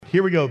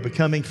Here we go,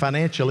 becoming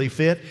financially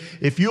fit.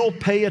 If you'll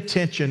pay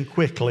attention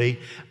quickly,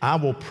 I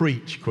will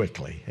preach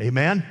quickly.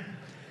 Amen?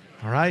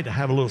 All right, I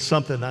have a little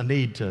something I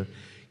need to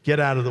get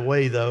out of the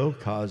way, though,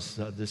 because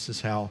this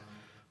is how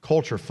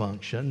culture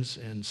functions.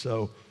 And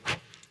so,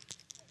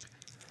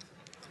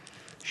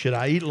 should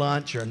I eat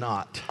lunch or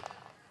not?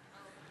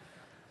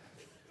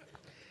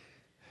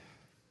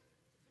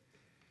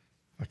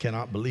 I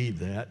cannot believe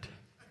that.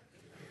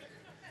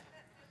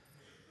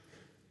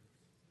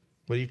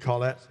 What do you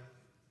call that?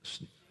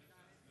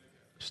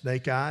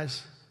 Snake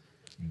eyes?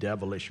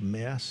 Devilish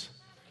mess.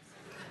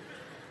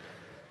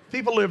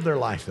 People live their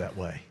life that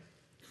way.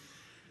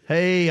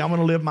 Hey, I'm going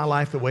to live my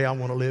life the way I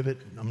want to live it.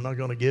 I'm not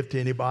going to give to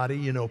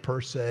anybody, per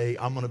se.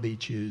 I'm going to be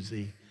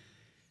choosy.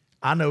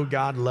 I know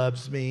God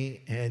loves me,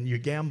 and you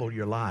gamble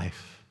your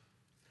life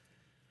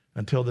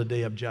until the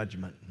day of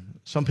judgment.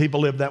 Some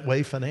people live that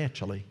way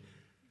financially.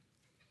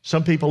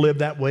 Some people live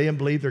that way and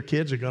believe their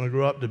kids are going to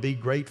grow up to be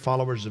great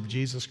followers of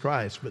Jesus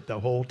Christ, but the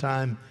whole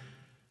time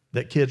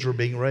that kids were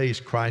being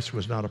raised, Christ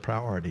was not a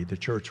priority. The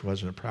church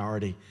wasn't a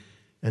priority,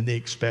 and they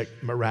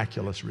expect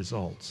miraculous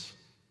results.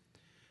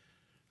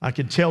 I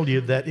can tell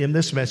you that in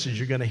this message,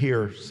 you're going to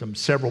hear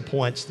several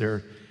points. There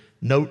are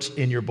notes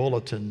in your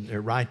bulletin.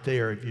 They're right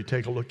there. If you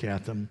take a look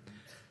at them,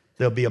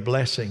 they'll be a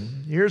blessing.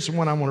 Here's the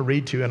one I want to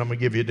read to you, and I'm going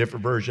to give you a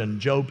different version.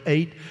 Job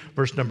 8,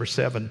 verse number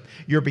 7.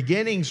 Your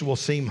beginnings will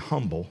seem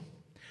humble,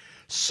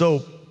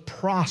 so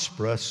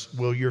prosperous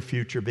will your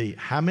future be.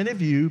 How many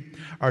of you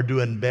are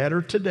doing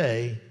better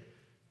today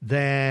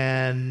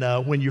than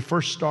when you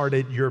first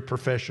started your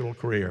professional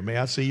career? May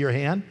I see your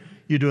hand?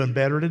 You're doing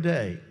better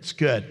today. It's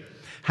good.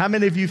 How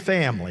many of you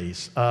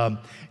families,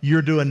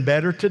 you're doing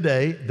better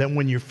today than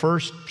when you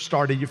first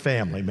started your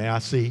family? May I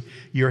see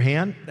your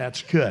hand?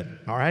 That's good.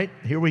 All right,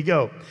 here we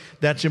go.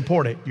 That's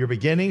important. Your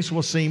beginnings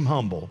will seem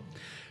humble.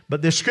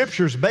 But this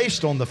scripture is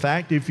based on the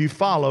fact if you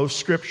follow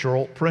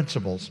scriptural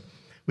principles.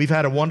 We've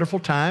had a wonderful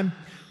time.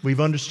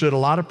 We've understood a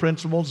lot of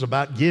principles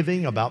about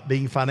giving, about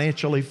being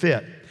financially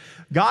fit.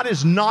 God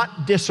is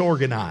not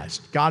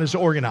disorganized. God is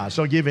organized.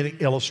 So I'll give you an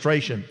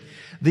illustration.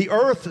 The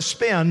earth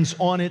spins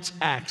on its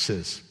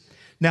axis.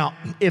 Now,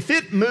 if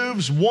it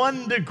moves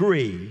 1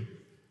 degree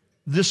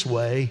this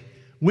way,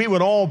 we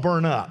would all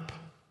burn up.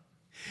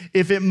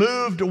 If it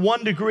moved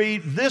 1 degree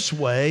this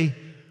way,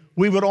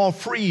 we would all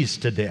freeze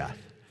to death.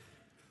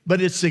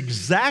 But it's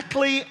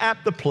exactly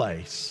at the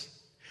place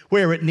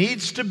where it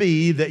needs to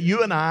be that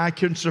you and I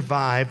can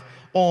survive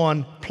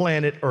on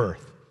planet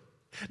Earth.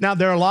 Now,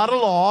 there are a lot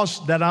of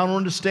laws that I don't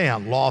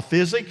understand. Law of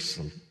physics,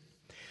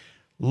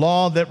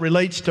 law that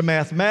relates to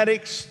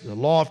mathematics, the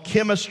law of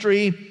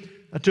chemistry.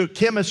 I took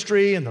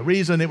chemistry, and the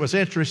reason it was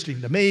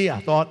interesting to me, I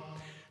thought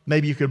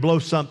maybe you could blow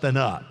something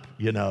up,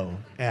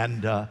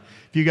 and if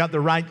you got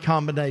the right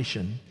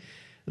combination.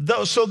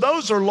 So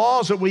those are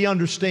laws that we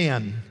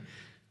understand.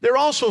 There are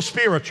also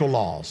spiritual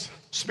laws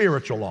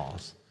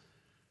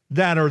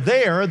that are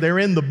there. They're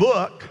in the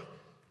book.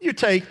 You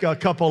take a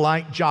couple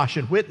like Josh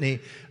and Whitney,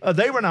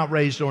 they were not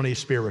raised on any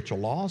spiritual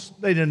laws.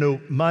 They didn't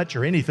know much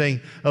or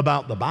anything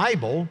about the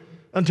Bible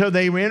until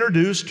they were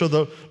introduced to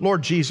the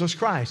Lord Jesus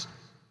Christ.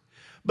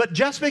 But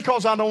just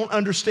because I don't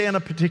understand a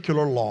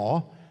particular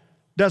law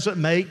doesn't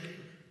make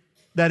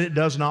that it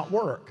does not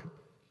work.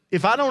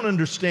 If I don't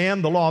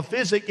understand the law of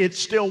physics, it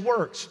still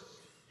works.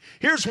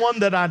 Here's one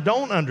that I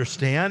don't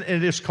understand,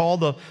 and it is called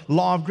the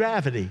law of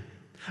gravity.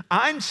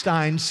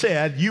 Einstein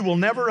said, you will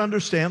never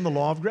understand the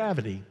law of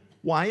gravity.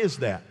 Why is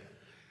that?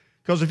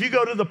 Because if you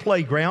go to the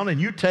playground and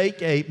you take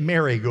a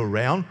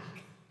merry-go-round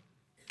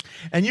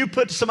and you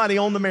put somebody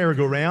on the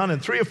merry-go-round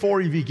and 3 or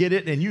 4 of you get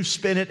it and you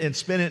spin it and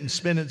spin it and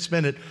spin it and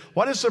spin it,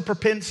 what is the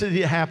propensity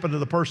to happen to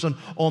the person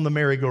on the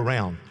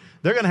merry-go-round?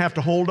 They're going to have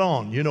to hold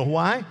on. You know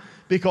why?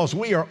 Because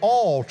we are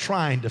all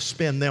trying to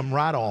spin them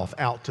right off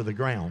out to the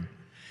ground.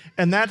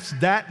 And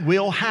that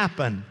will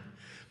happen.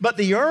 But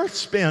the earth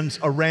spins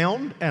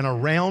around and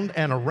around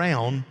and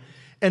around,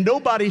 and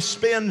nobody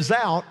spins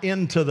out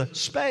into the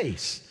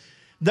space.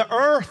 The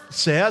earth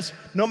says,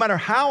 no matter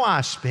how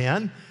I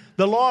spin,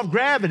 the law of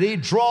gravity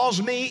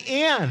draws me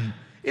in.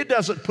 It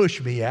doesn't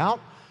push me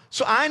out.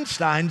 So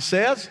Einstein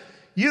says,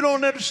 you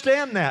don't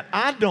understand that.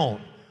 I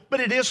don't. But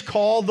it is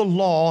called the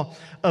law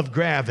of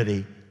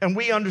gravity, and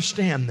we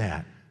understand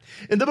that.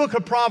 In the book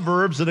of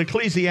Proverbs and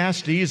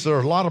Ecclesiastes, there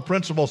are a lot of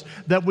principles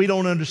that we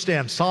don't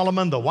understand.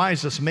 Solomon, the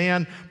wisest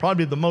man,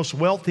 probably the most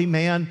wealthy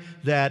man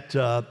that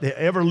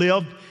ever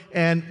lived,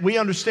 and we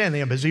understand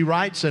him as he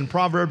writes in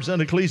Proverbs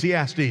and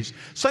Ecclesiastes.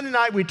 Sunday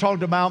night we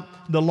talked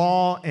about the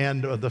law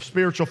and the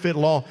spiritual fit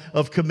law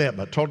of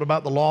commitment, talked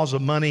about the laws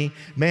of money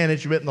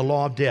management and the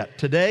law of debt.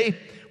 Today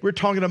we're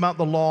talking about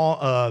the law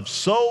of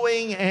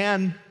sowing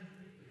and,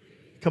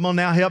 come on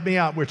now, help me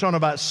out. We're talking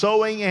about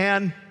sowing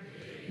and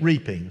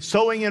reaping.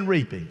 Sowing and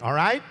reaping, all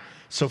right?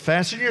 So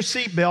fasten your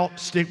seatbelt,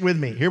 stick with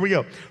me. Here we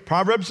go.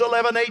 Proverbs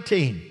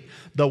 11:18.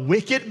 The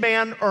wicked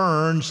man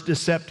earns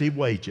deceptive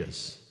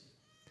wages,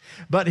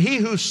 but he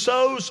who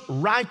sows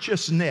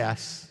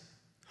righteousness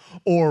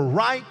or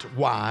right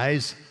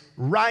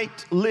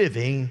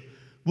living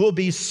will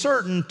be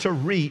certain to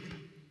reap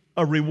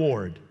a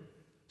reward.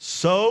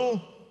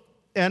 Sow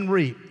and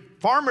reap.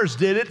 Farmers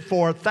did it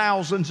for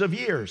thousands of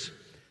years.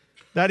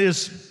 That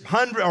is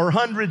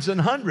hundreds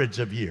and hundreds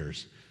of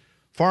years.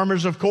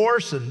 Farmers, of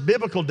course, in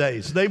biblical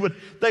days, they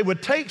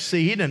would take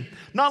seed, and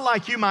not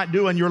like you might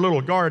do in your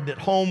little garden at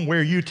home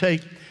where you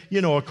take,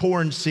 a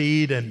corn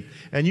seed and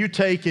you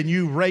take and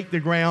you rake the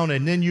ground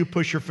and then you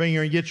push your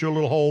finger and get your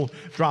little hole,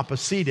 drop a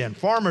seed in.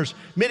 Farmers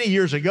many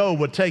years ago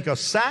would take a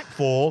sack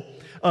full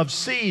of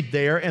seed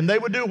there and they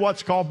would do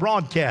what's called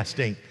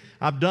broadcasting.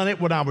 I've done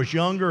it when I was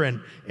younger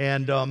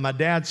and my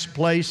dad's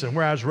place and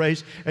where I was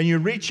raised, and you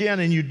reach in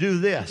and you do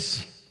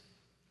this.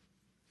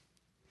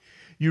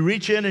 You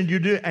reach in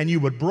and you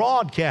would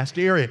broadcast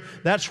the area.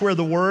 That's where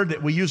the word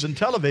that we use in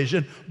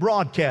television,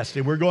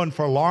 broadcasting. We're going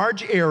for a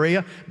large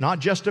area, not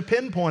just a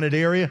pinpointed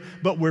area,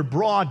 but we're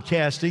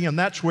broadcasting, and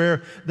that's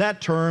where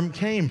that term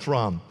came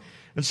from.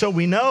 And so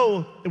we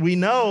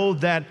know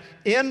that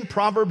in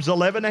Proverbs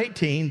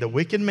 11:18, the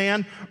wicked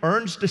man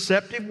earns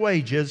deceptive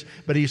wages,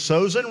 but he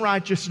sows in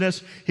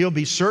righteousness. He'll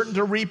be certain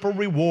to reap a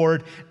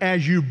reward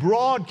as you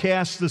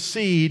broadcast the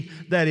seed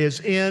that is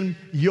in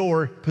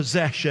your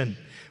possession.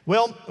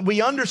 Well,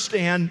 we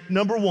understand,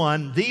 number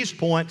one, these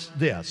points,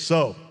 this.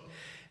 So,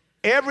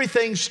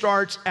 everything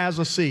starts as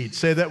a seed.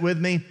 Say that with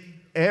me.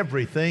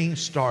 Everything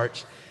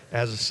starts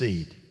as a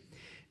seed.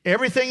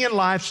 Everything in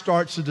life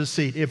starts as a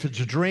seed. If it's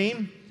a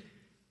dream,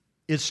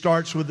 it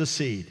starts with a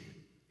seed.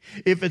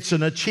 If it's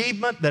an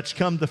achievement that's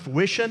come to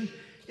fruition,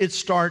 it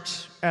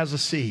starts as a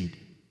seed.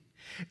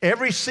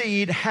 Every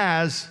seed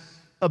has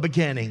a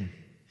beginning.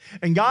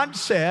 And God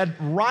said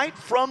right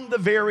from the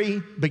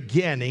very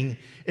beginning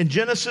in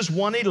Genesis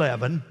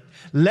 1:11,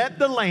 let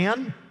the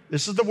land,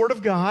 this is the word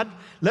of God,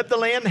 let the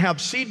land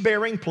have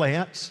seed-bearing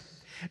plants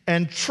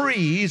and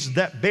trees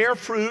that bear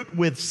fruit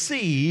with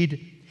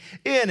seed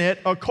in it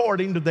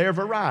according to their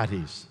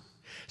varieties.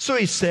 So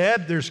he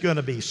said there's going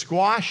to be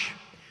squash,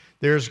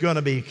 there's going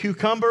to be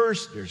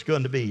cucumbers, there's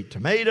going to be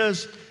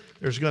tomatoes,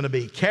 there's going to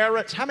be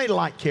carrots. How many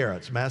like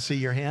carrots? May I see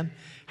your hand?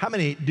 How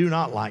many do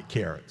not like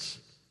carrots?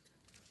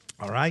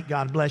 All right,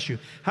 God bless you.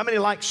 How many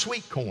like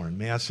sweet corn?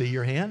 May I see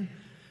your hand?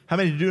 How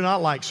many do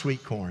not like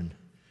sweet corn?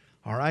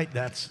 All right,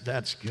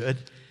 that's good.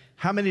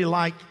 How many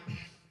like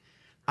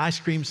ice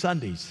cream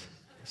sundaes?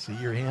 See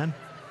your hand?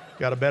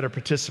 Got a better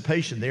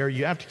participation there.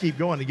 You have to keep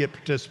going to get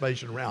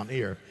participation around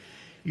here.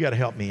 You got to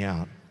help me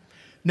out.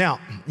 Now,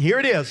 here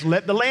it is.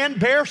 Let the land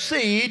bear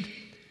seed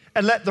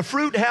and let the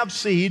fruit have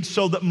seed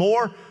so that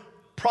more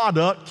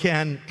product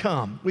can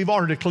come. We've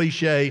ordered a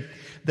cliche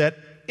that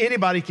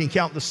anybody can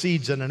count the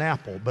seeds in an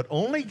apple, but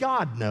only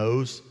God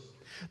knows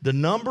the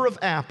number of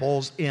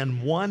apples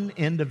in one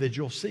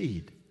individual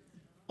seed.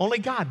 Only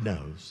God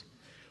knows.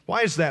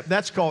 Why is that?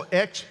 That's called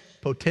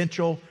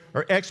exponential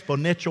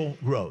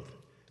growth.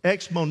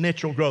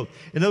 Exponential growth.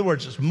 In other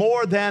words, it's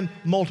more than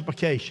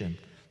multiplication.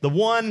 The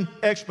one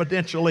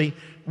exponentially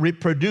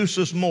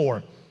reproduces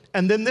more.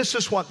 And then this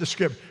is what the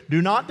scripture,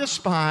 do not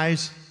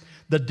despise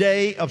the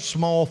day of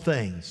small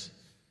things.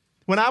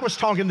 When I was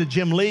talking to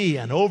Jim Lee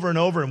and over,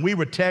 and we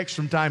would text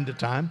from time to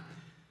time,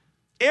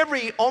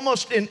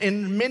 almost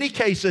in many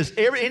cases,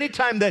 any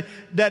time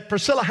that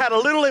Priscilla had a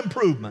little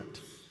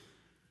improvement,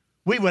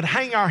 we would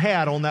hang our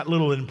hat on that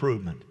little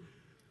improvement.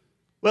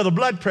 Well, the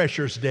blood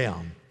pressure's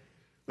down.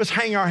 Let's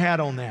hang our hat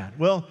on that.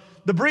 Well,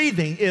 the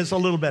breathing is a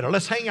little better.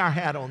 Let's hang our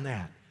hat on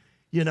that.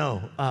 You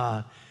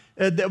learn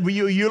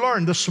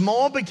the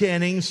small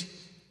beginnings.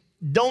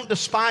 Don't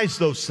despise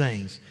those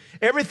things.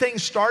 Everything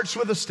starts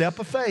with a step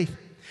of faith.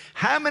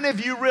 How many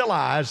of you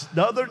realize,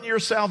 other than your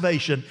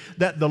salvation,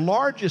 that the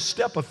largest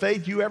step of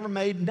faith you ever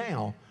made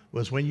now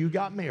was when you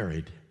got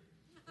married?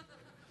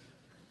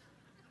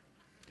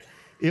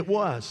 It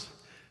was.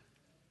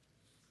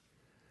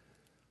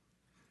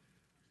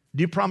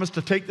 Do you promise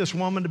to take this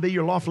woman to be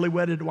your lawfully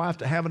wedded wife,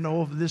 to have and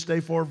know of this day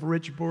forward for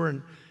rich and poor,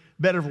 and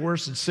better for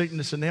worse, in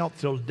sickness and health,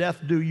 till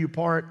death do you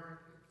part?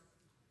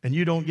 And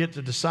you don't get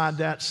to decide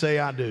that. Say,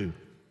 I do.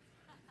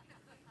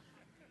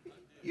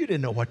 You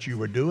didn't know what you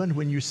were doing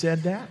when you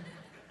said that.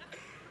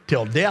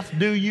 Till death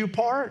do you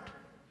part.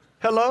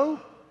 Hello?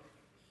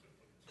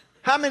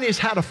 How many has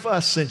had a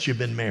fuss since you've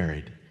been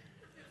married?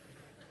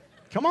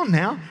 Come on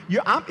now.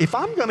 If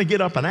I'm going to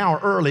get up an hour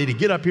early to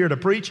get up here to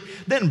preach,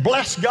 then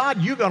bless God,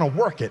 you're going to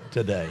work it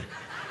today.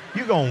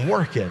 You're going to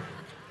work it.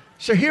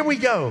 So here we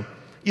go.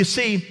 You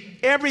see,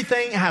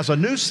 everything has a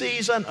new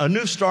season, a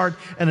new start,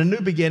 and a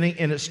new beginning,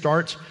 and it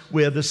starts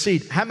with a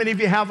seed. How many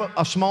of you have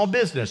a small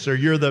business, or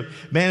you're the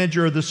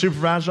manager or the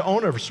supervisor,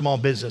 owner of a small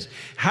business?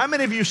 How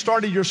many of you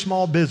started your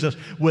small business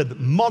with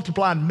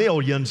multiplied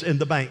millions in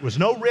the bank? There was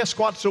no risk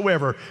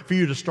whatsoever for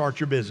you to start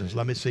your business.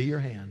 Let me see your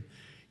hand.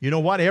 You know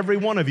what? Every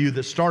one of you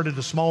that started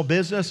a small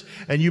business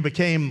and you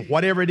became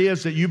whatever it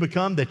is that you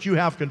become, that you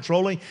have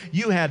controlling,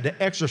 you had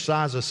to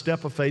exercise a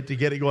step of faith to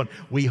get it going.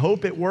 We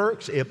hope it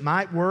works. It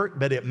might work,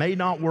 but it may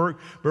not work.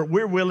 But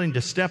we're willing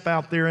to step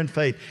out there in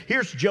faith.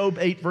 Here's Job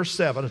 8, verse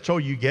 7. I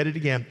told you, get it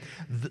again.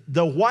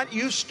 The what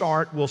you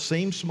start will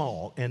seem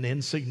small and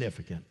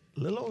insignificant.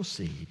 Little old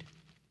seed.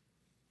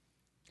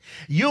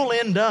 You'll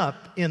end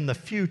up in the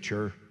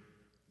future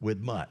with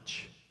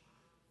much.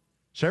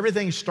 So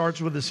everything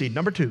starts with the seed.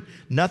 Number two,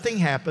 nothing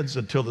happens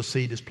until the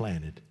seed is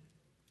planted.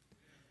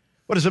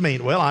 What does it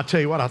mean? Well, I'll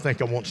tell you what, I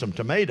think I want some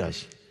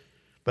tomatoes,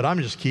 but I'm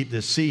just keep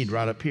this seed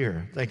right up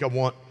here. I think I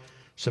want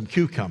some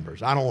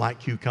cucumbers. I don't like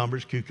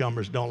cucumbers.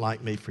 Cucumbers don't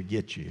like me.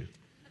 Forget you.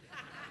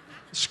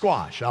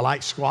 Squash. I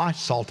like squash,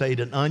 sauteed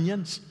in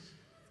onions.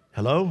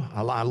 Hello?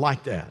 I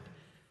like that.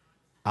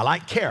 I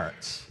like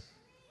carrots.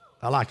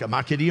 I like them.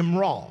 I could eat them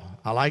raw.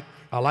 I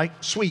like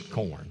sweet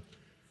corn.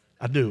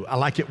 I do. I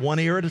like it one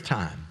ear at a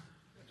time.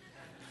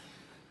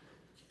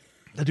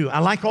 I do. I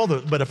like all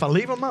but if I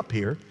leave them up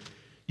here,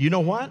 you know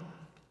what?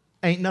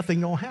 Ain't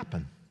nothing going to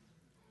happen.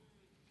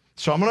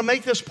 So I'm going to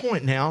make this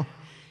point now.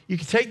 You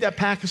can take that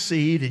pack of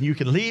seed and you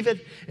can leave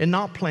it and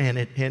not plant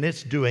it, and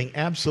it's doing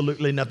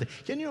absolutely nothing.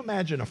 Can you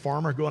imagine a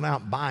farmer going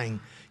out and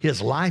buying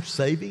his life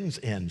savings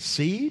and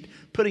seed,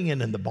 putting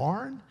it in the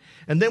barn?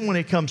 And then when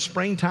it comes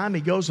springtime,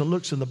 he goes and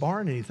looks in the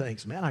barn and he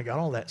thinks, man, I got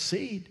all that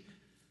seed.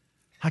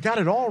 I got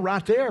it all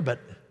right there, but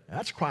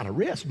that's quite a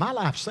risk. My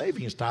life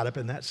savings is tied up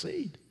in that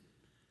seed.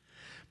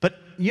 But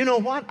you know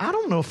what? I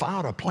don't know if I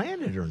ought to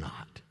plant it or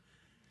not.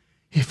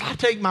 If I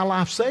take my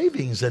life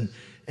savings and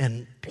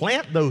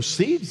plant those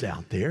seeds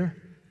out there,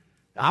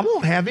 I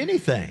won't have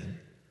anything.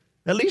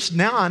 At least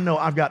now I know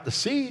I've got the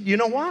seed. You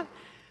know what?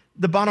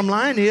 The bottom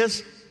line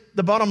is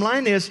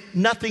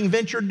nothing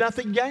ventured,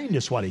 nothing gained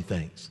is what he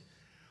thinks.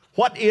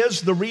 What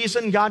is the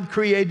reason God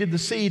created the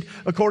seed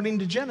according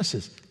to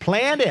Genesis?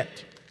 Plant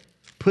it.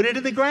 Put it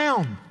in the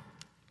ground.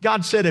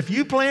 God said, if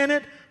you plant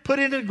it, put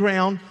it in the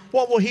ground,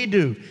 what will he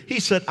do? He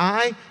said,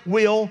 I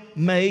will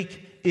make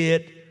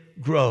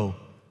it grow.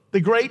 The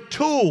great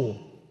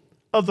tool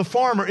of the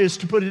farmer is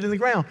to put it in the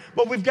ground.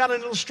 But we've got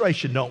an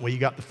illustration, don't we? You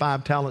got the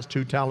 5 talents,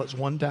 2 talents,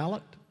 1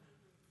 talent.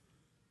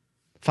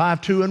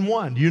 5, 2, and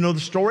 1. Do you know the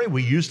story?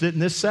 We used it in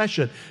this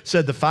session.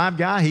 Said the 5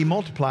 guy, he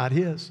multiplied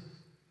his.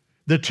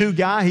 The 2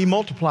 guy, he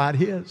multiplied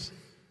his.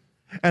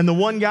 And the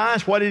 1 guy,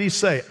 what did he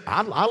say?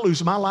 I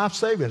lose my life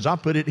savings. I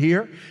put it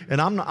here,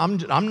 and I'm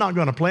not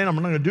going to plant. I'm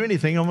not going to do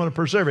anything. I'm going to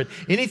preserve it.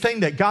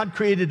 Anything that God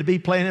created to be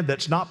planted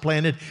that's not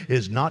planted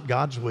is not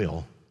God's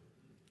will.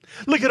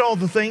 Look at all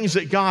the things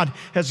that God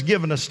has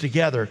given us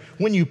together.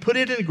 When you put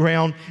it in the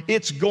ground,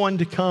 it's going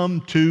to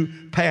come to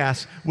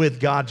pass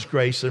with God's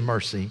grace and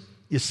mercy.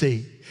 You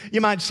see,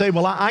 you might say,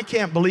 well, I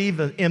can't believe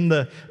in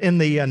the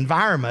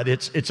environment.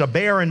 It's a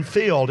barren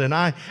field, and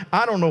I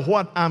don't know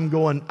what I'm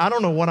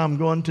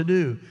going to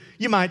do.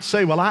 You might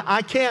say, well,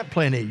 I can't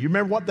plant it. You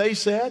remember what they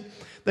said?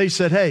 They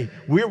said, hey,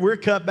 we're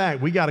cut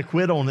back. We got to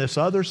quit on this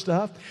other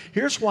stuff.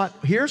 Here's what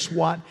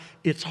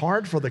it's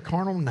hard for the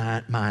carnal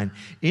mind.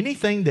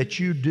 Anything that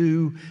you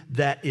do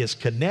that is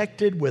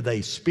connected with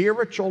a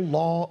spiritual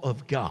law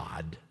of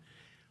God,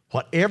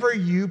 whatever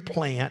you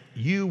plant,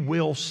 you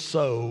will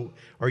sow,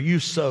 or you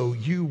sow,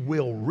 you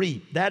will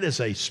reap. That is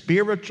a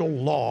spiritual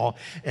law,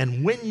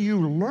 and when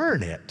you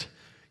learn it,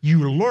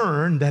 you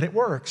learn that it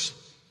works.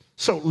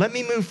 So let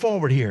me move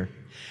forward here.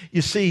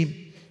 You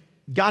see,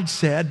 God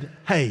said,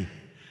 hey,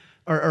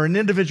 or an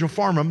individual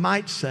farmer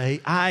might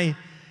say,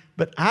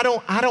 but I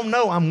don't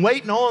know. I'm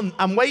waiting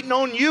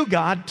on you,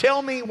 God.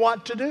 Tell me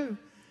what to do.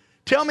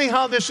 Tell me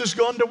how this is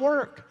going to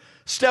work.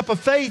 Step of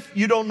faith,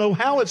 you don't know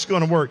how it's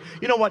going to work.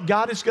 You know what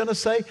God is going to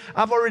say?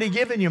 I've already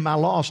given you my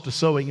laws to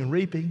sowing and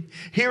reaping.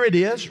 Here it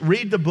is.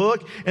 Read the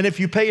book, and if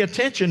you pay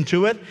attention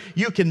to it,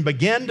 you can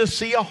begin to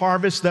see a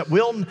harvest that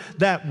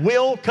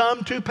will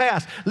come to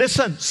pass.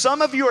 Listen,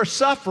 some of you are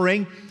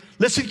suffering.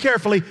 Listen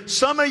carefully.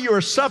 Some of you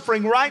are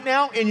suffering right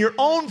now in your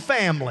own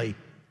family.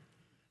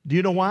 Do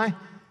you know why?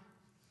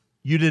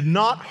 You did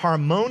not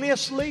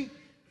harmoniously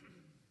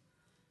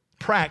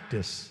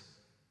practice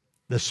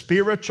the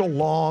spiritual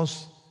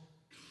laws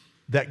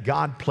that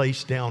God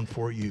placed down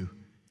for you.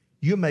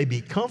 You may be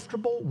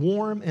comfortable,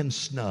 warm, and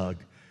snug,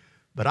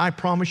 but I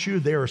promise you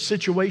there are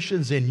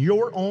situations in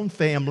your own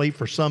family,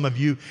 for some of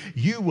you,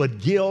 you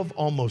would give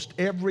almost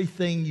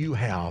everything you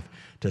have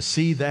to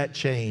see that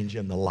change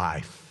in the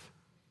life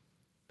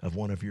of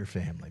one of your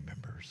family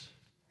members.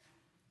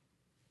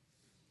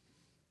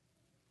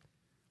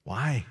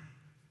 Why?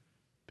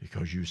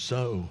 Because you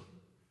sow,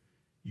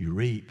 you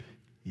reap.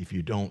 If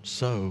you don't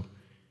sow,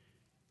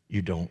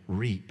 you don't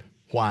reap.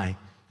 Why?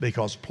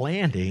 Because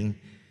planting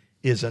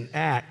is an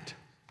act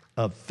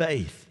of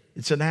faith.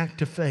 It's an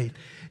act of faith.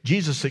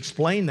 Jesus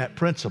explained that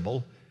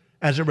principle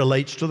as it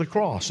relates to the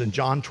cross in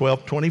John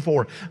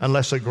 12:24.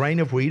 Unless a grain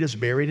of wheat is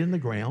buried in the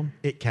ground,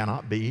 it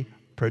cannot be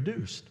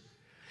produced.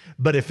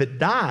 But if it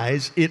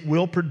dies, it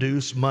will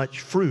produce much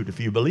fruit. If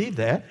you believe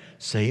that,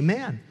 say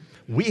amen.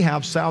 We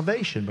have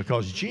salvation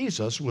because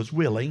Jesus was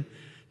willing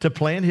to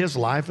plant his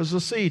life as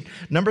a seed.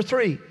 Number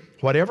 3,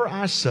 whatever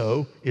I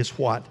sow is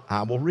what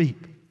I will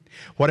reap.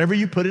 Whatever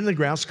you put in the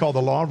ground is called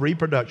the law of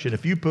reproduction.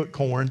 If you put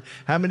corn,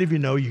 how many of you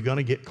know you're going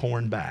to get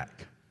corn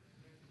back?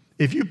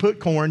 If you put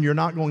corn, you're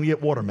not going to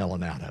get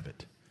watermelon out of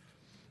it.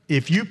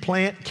 If you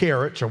plant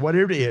carrots or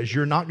whatever it is,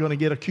 you're not going to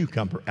get a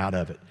cucumber out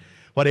of it.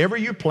 Whatever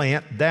you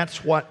plant,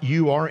 that's what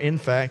you are, in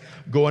fact,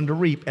 going to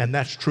reap. And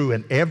that's true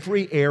in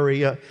every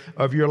area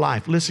of your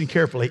life. Listen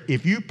carefully.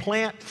 If you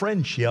plant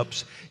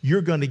friendships,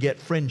 you're going to get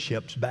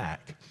friendships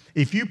back.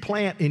 If you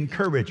plant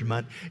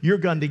encouragement, you're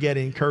going to get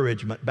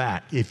encouragement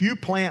back. If you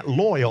plant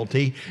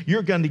loyalty,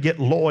 you're going to get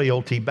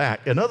loyalty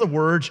back. In other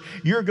words,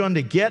 you're going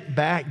to get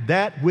back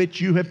that which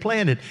you have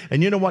planted.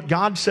 And you know what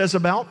God says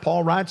about?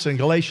 Paul writes in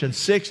Galatians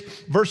 6,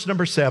 verse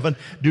number 7,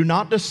 do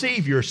not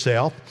deceive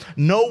yourself.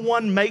 No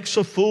one makes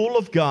a fool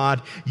of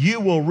God. You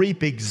will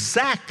reap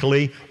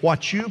exactly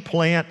what you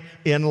plant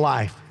in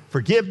life.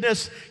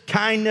 Forgiveness,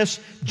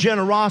 kindness,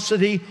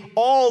 generosity,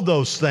 all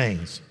those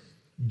things.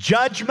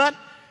 Judgment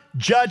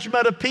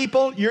of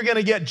people, you're going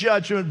to get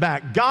judgment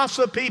back.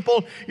 Gossip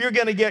people, you're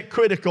going to get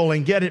critical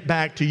and get it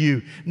back to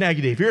you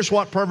negative. Here's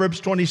what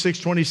Proverbs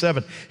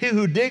 26:27. He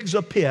who digs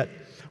a pit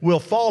will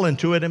fall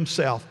into it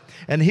himself,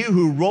 and he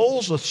who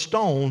rolls a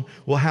stone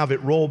will have it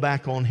roll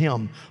back on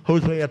him.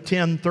 Hosea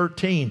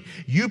 10:13.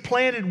 You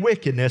planted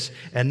wickedness,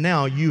 and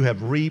now you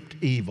have reaped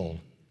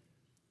evil.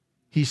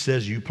 He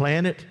says you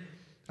planted.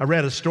 I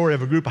read a story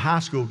of a group of high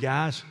school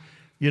guys,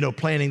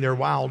 planting their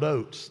wild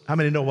oats. How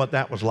many know what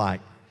that was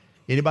like?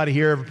 Anybody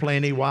here ever play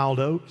any wild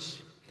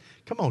oats?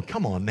 Come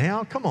on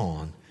now, come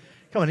on.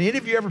 Any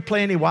of you ever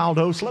play any wild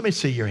oats? Let me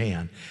see your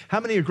hand. How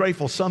many are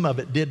grateful some of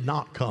it did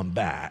not come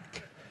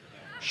back?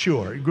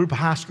 Sure, a group of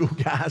high school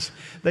guys,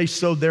 they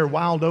sowed their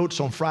wild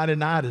oats on Friday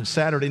night and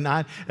Saturday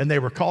night, and they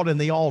were caught in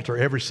the altar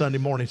every Sunday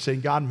morning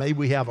saying, God, may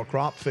we have a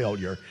crop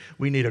failure.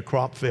 We need a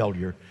crop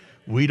failure.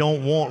 We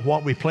don't want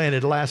what we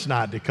planted last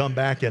night to come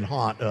back and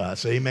haunt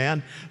us,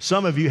 amen?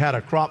 Some of you had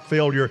a crop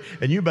failure,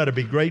 and you better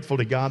be grateful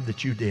to God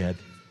that you did.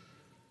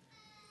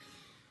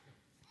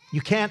 You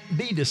can't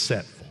be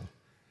deceitful.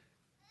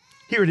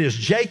 Here it is,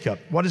 Jacob.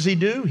 What does he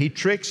do? He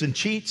tricks and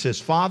cheats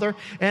his father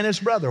and his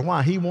brother.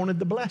 Why? He wanted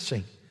the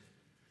blessing.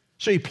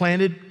 So he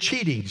planted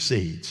cheating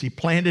seeds. He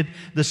planted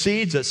the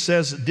seeds that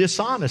says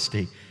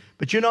dishonesty.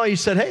 But he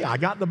said, hey, I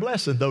got the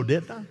blessing though,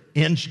 didn't I?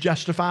 Ends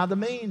justify the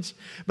means.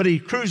 But he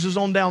cruises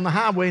on down the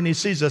highway and he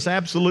sees this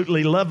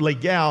absolutely lovely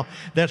gal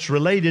that's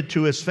related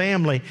to his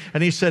family.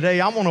 And he said, hey,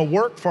 I want to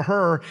work for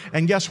her.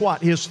 And guess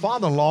what? His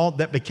father-in-law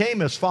that became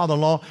his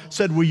father-in-law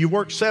said, well, you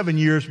worked 7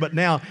 years, but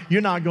now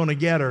you're not going to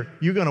get her.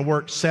 You're going to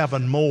work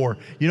 7 more.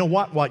 You know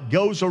what? What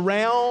goes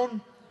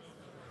around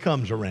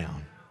comes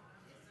around.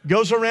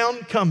 Goes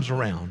around, comes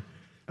around.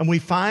 And we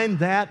find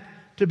that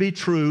to be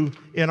true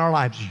in our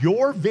lives.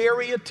 Your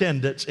very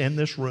attendance in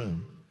this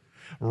room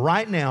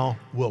right now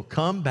will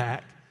come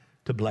back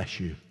to bless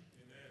you.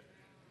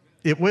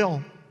 It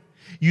will.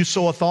 You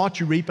sow a thought,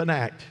 you reap an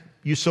act.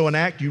 You sow an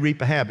act, you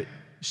reap a habit.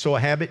 You sow a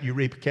habit, you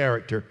reap a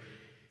character.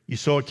 You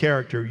sow a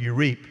character, you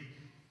reap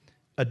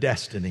a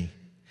destiny.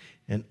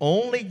 And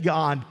only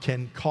God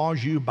can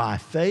cause you by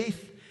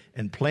faith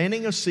and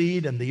planting a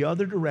seed in the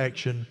other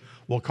direction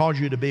will cause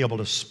you to be able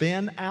to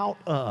spin out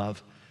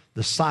of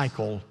the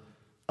cycle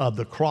of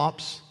the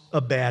crops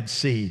of bad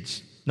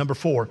seeds. Number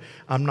 4,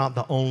 I'm not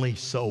the only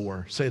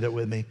sower. Say that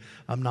with me.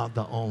 I'm not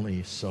the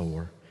only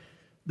sower.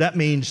 That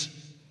means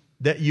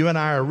that you and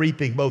I are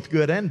reaping both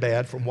good and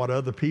bad from what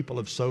other people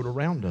have sowed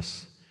around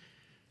us.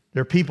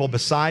 There are people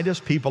beside us,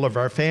 people of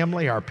our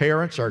family, our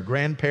parents, our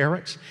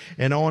grandparents,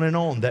 and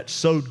on, that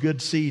sowed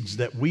good seeds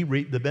that we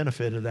reap the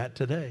benefit of that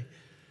today.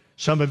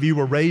 Some of you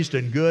were raised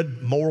in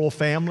good moral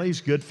families,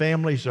 good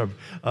families of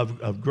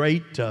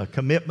great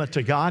commitment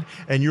to God,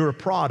 and you're a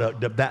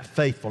product of that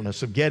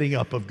faithfulness of getting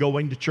up, of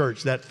going to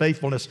church, that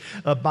faithfulness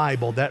of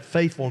Bible, that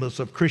faithfulness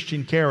of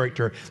Christian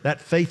character,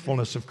 that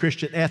faithfulness of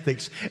Christian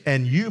ethics,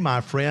 and you,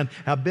 my friend,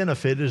 have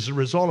benefited as a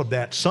result of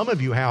that. Some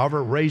of you,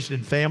 however, raised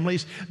in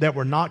families that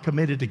were not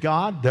committed to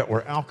God, that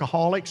were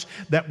alcoholics,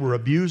 that were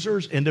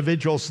abusers,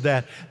 individuals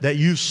that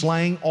used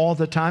slang all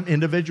the time,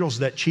 individuals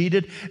that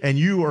cheated, and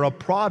you are a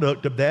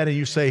product of that. And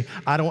you say,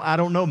 I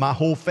don't know, my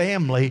whole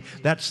family,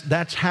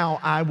 that's how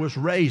I was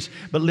raised.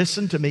 But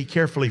listen to me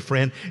carefully,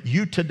 friend.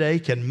 You today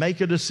can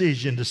make a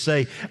decision to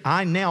say,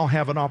 I now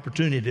have an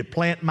opportunity to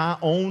plant my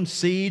own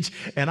seeds,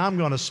 and I'm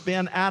going to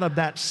spin out of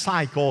that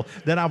cycle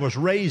that I was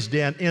raised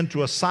in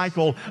into a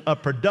cycle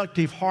of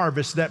productive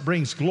harvest that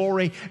brings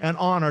glory and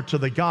honor to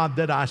the God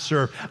that I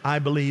serve. I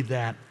believe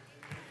that.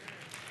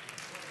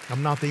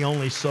 I'm not the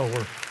only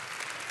sower.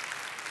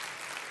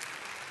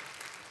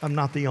 I'm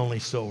not the only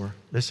sower.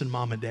 Listen,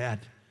 Mom and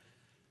Dad.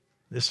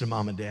 Listen,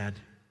 Mom and Dad.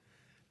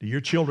 Do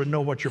your children know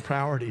what your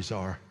priorities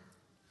are?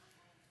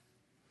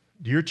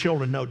 Do your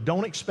children know?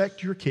 Don't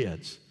expect your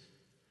kids.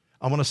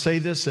 I want to say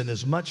this in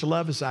as much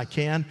love as I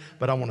can,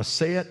 but I want to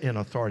say it in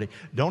authority.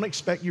 Don't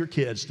expect your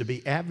kids to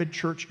be avid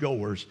church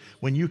goers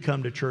when you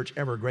come to church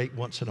ever great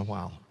once in a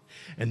while.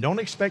 And don't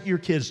expect your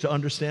kids to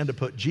understand to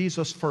put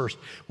Jesus first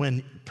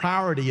when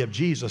priority of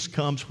Jesus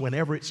comes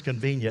whenever it's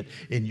convenient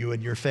in you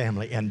and your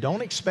family. And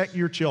don't expect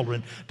your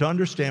children to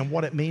understand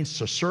what it means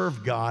to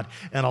serve God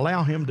and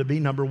allow Him to be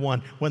number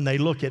one when they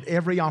look at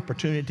every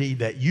opportunity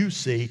that you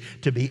see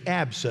to be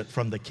absent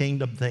from the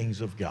kingdom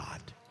things of God.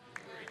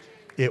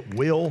 It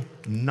will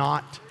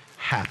not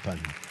happen.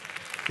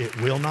 It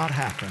will not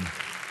happen.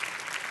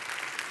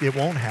 It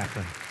won't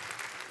happen.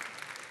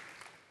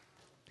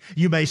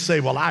 You may say,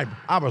 well,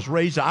 I've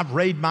raised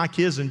my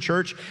kids in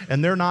church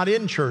and they're not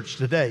in church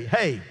today.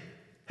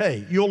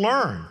 Hey, you'll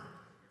learn.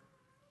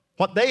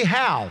 What they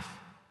have,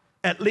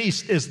 at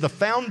least, is the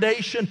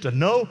foundation to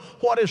know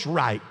what is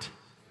right.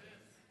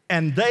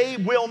 And they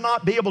will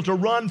not be able to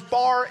run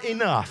far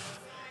enough.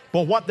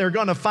 But what they're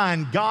going to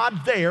find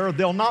God there,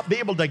 they'll not be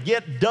able to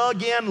get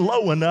dug in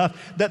low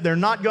enough that they're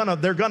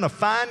going to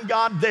find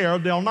God there.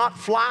 They'll not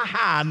fly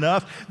high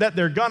enough that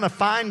they're going to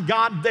find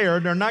God there.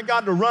 They're not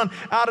going to run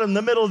out in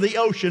the middle of the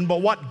ocean.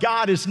 But what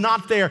God is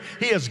not there,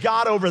 He is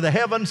God over the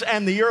heavens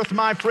and the earth,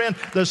 my friend.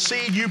 The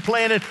seed you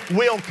planted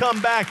will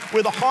come back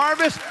with a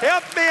harvest.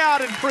 Help me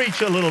out and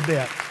preach a little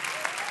bit.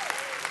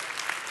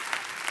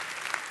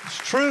 It's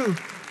true.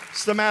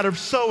 It's the matter of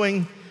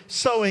sowing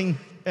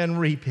and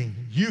reaping.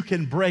 You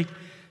can break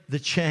the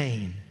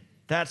chain.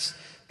 That's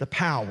the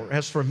power.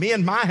 As for me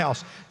and my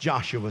house,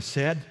 Joshua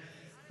said,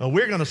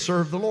 we're going to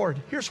serve the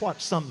Lord. Here's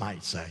what some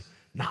might say.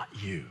 Not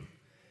you,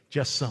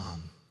 just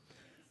some. I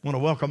want to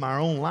welcome our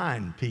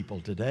online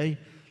people today.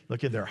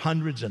 Look at there,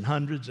 hundreds and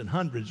hundreds and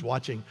hundreds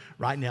watching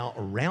right now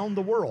around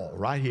the world,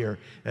 right here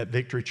at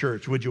Victory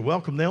Church. Would you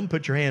welcome them?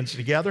 Put your hands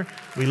together.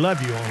 We love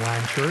you,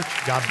 online church.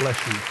 God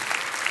bless you.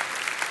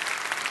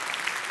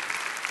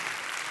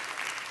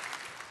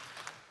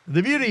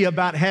 The beauty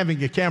about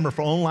having a camera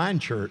for online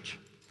church,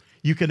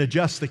 you can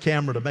adjust the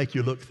camera to make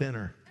you look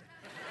thinner.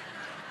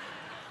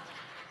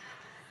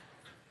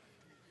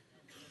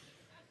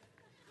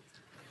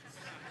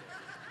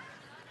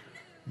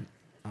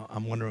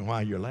 I'm wondering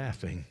why you're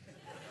laughing.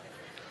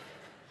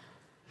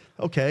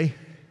 Okay,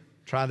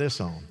 try this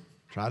on.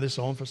 Try this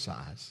on for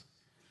size.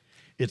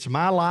 It's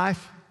my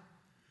life,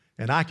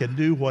 and I can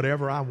do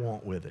whatever I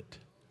want with it.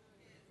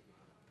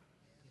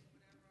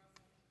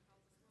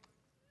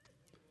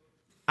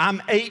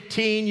 I'm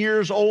 18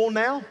 years old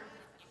now.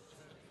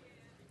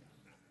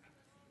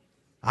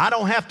 I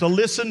don't have to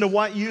listen to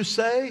what you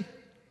say.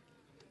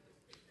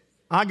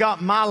 I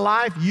got my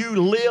life, you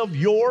live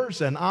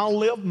yours, and I'll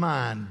live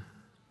mine.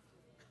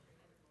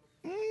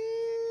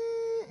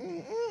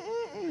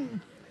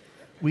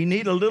 We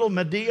need a little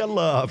Medea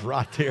love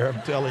right there,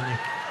 I'm telling you.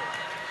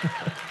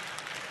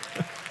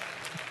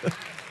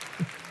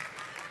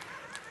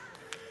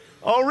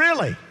 Oh,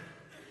 really?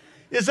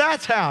 Is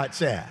that how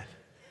it's at?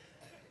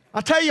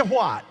 I'll tell you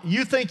what,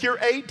 you think you're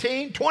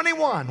 18,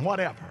 21,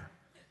 whatever,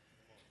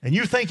 and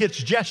you think it's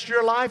just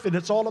your life and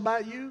it's all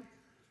about you?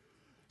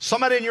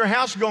 Somebody in your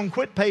house is going to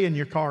quit paying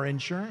your car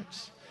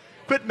insurance,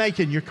 quit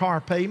making your car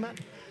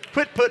payment,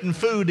 quit putting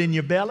food in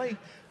your belly,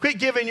 quit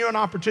giving you an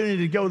opportunity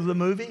to go to the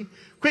movie,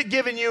 quit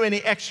giving you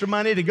any extra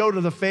money to go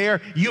to the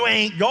fair. You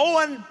ain't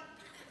going.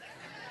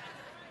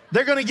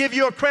 They're going to give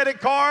you a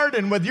credit card,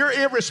 and with your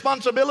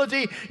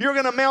irresponsibility, you're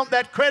going to mount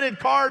that credit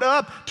card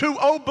up to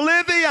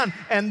oblivion.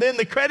 And then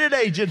the credit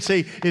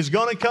agency is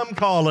going to come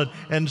calling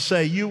and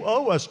say, you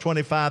owe us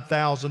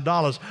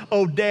 $25,000.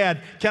 Oh,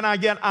 Dad, can I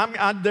get,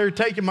 they're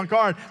taking my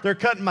card. They're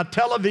cutting my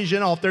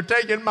television off. They're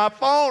taking my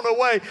phone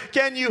away.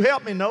 Can you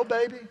help me? No,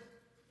 baby.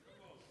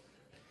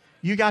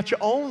 You got your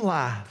own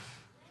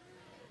life.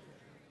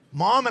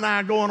 Mom and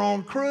I are going on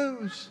a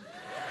cruise.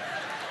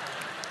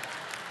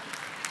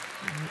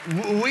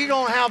 We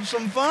gonna have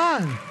some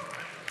fun.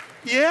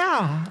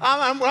 Yeah,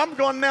 I'm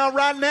going now,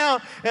 right now,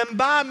 and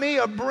buy me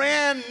a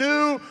brand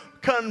new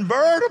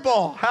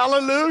convertible.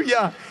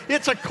 Hallelujah.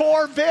 It's a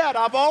Corvette.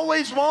 I've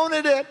always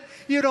wanted it.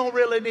 You don't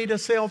really need a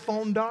cell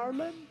phone,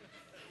 darling.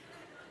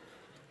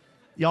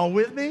 Y'all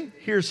with me?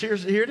 Here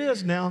it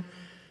is now.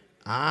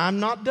 I'm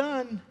not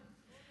done.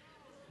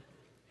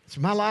 It's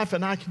my life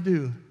and I can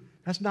do.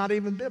 That's not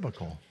even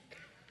biblical.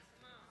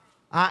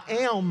 I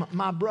am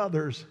my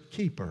brother's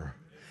keeper.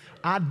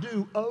 I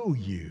do owe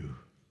you,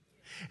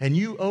 and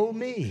you owe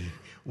me.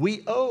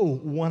 We owe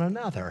one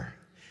another.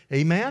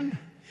 Amen?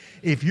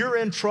 If you're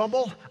in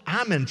trouble,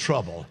 I'm in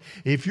trouble.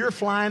 If you're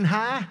flying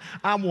high,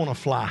 I want to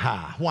fly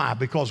high. Why?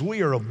 Because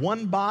we are of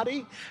one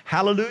body.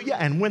 Hallelujah.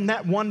 And when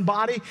that one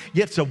body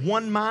gets of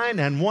one mind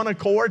and one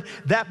accord,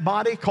 that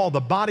body, called the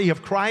body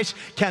of Christ,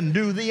 can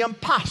do the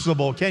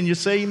impossible. Can you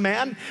say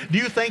amen? Do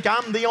you think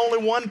I'm the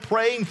only one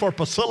praying for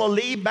Priscilla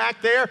Lee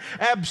back there?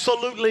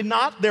 Absolutely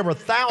not. There were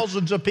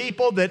thousands of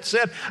people that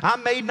said, I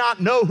may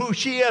not know who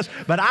she is,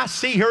 but I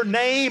see her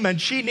name and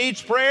she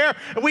needs prayer.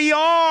 We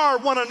are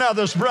one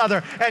another's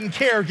brother and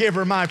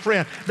caregiver, my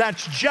friend.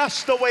 That's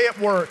just the way it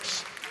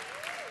works.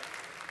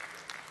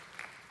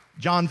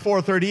 John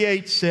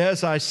 4:38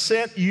 says, I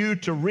sent you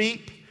to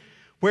reap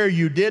where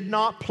you did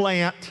not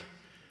plant.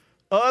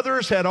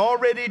 Others had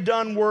already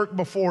done work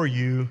before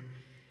you,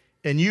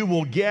 and you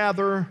will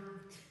gather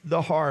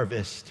the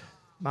harvest.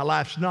 My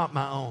life's not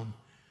my own.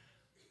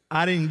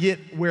 I didn't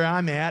get where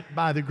I'm at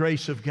by the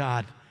grace of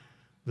God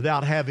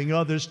without having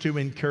others to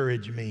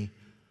encourage me,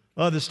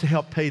 others to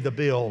help pay the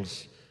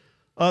bills,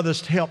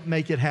 others to help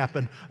make it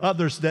happen,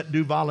 others that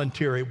do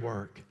voluntary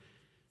work.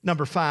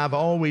 Number 5, I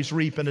always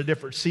reap in a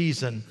different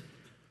season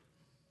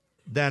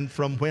than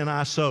from when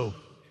I sow.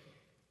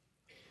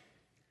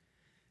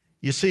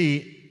 You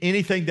see,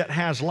 anything that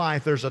has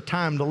life, there's a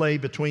time delay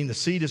between the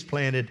seed is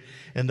planted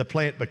and the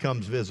plant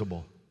becomes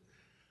visible.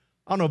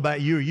 I don't know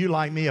about you. You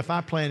like me, if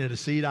I planted a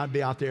seed, I'd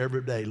be out there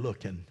every day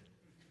looking.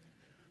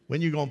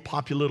 When you going to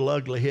pop your little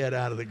ugly head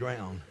out of the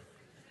ground?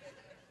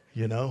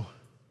 You know?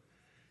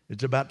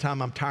 It's about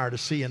time I'm tired of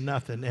seeing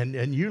nothing.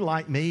 And you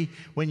like me,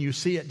 when you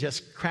see it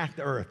just crack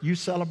the earth, you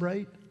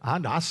celebrate?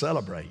 I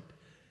celebrate.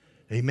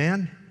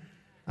 Amen?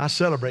 I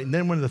celebrate. And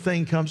then when the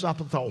thing comes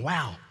up, I thought,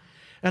 wow,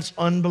 that's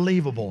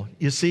unbelievable.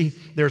 You see,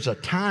 there's a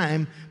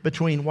time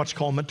between what's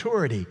called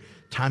maturity.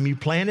 Time you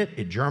plant it,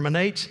 it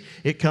germinates,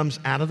 it comes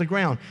out of the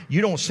ground. You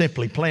don't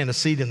simply plant a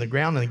seed in the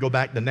ground and then go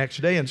back the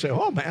next day and say,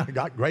 oh man, I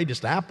got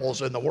greatest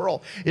apples in the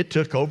world. It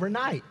took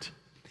overnight.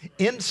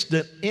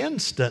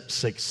 Instant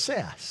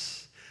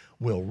success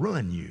will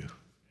ruin you.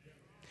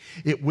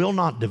 It will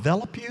not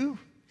develop you.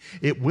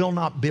 It will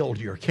not build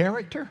your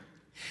character.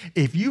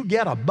 If you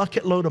get a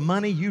bucket load of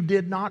money you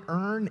did not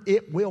earn,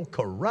 it will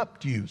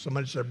corrupt you.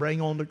 Somebody said, bring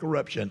on the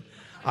corruption.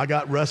 I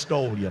got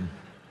Rust-Oleum.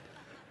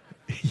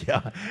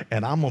 Yeah,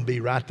 and I'm going to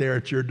be right there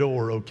at your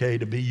door, okay,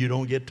 to be you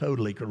don't get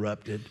totally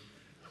corrupted.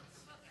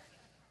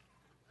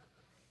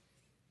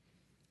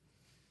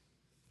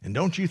 And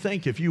don't you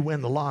think if you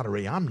win the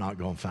lottery, I'm not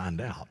going to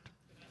find out.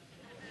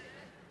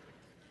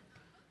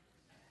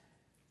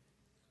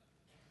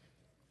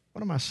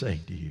 What am I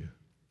saying to you?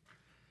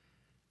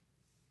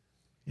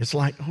 It's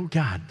like, oh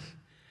God,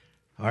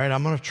 all right,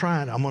 I'm going to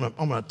try it. I'm going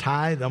to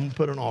tithe. I'm going to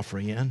put an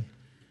offering in,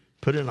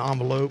 put it in an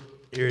envelope.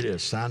 Here it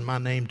is. Sign my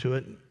name to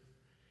it.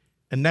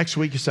 And next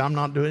week you say, I'm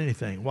not doing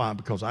anything. Why?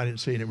 Because I didn't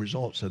see any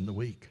results in the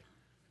week.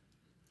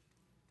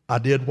 I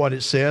did what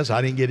it says.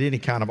 I didn't get any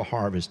kind of a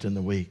harvest in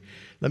the week.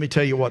 Let me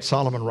tell you what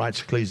Solomon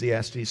writes,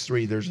 Ecclesiastes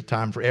 3. There's a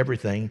time for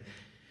everything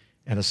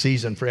and a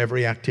season for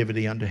every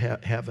activity under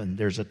heaven.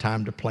 There's a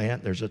time to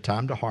plant. There's a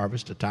time to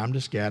harvest, a time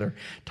to scatter,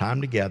 time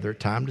to gather,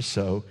 time to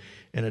sow,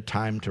 and a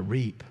time to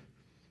reap.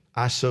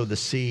 I sow the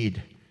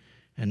seed.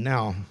 And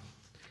now,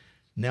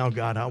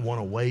 God, I want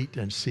to wait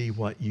and see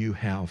what you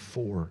have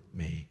for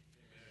me.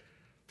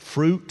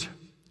 Fruit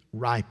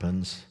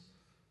ripens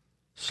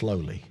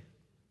slowly.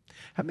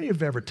 How many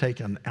have ever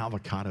taken an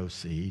avocado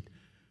seed,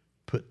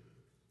 put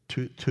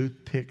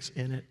toothpicks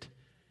in it,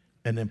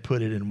 and then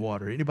put it in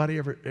water? Anybody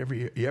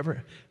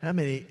ever? How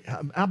many?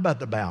 How about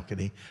the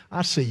balcony?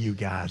 I see you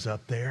guys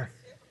up there.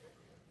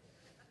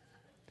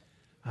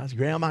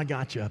 Grandma, I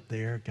got you up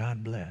there.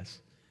 God bless.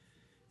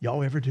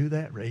 Y'all ever do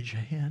that? Raise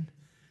your hand.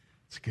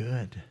 It's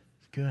good.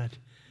 It's good.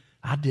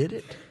 I did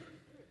it.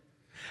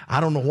 I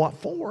don't know what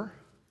for.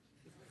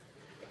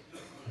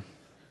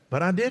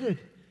 But I did it.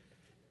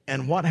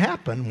 And what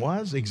happened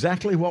was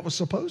exactly what was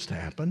supposed to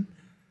happen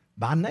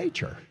by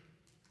nature.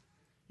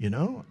 You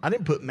know, I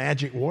didn't put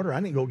magic water. I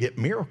didn't go get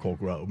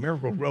Miracle-Gro.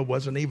 Miracle-Gro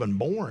wasn't even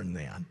born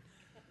then.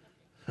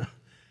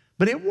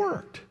 But it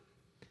worked.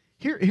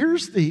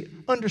 Here's the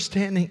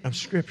understanding of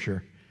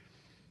Scripture.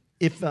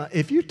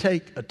 If you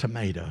take a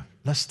tomato,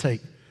 let's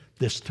take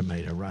this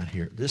tomato right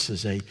here. This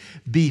is a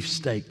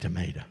beefsteak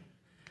tomato.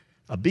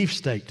 A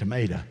beefsteak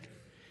tomato,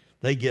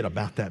 they get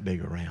about that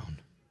big around.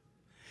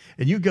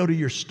 And you go to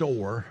your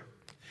store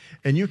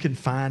and you can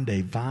find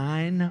a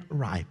vine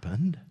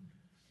ripened.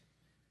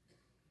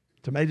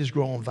 Tomatoes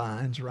grow on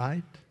vines,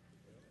 right?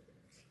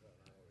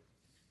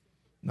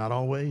 Not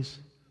always.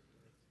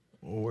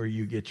 Or where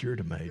you get your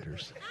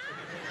tomatoes.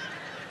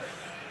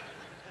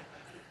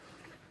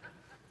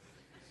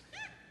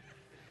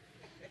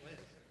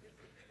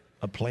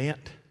 A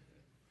plant?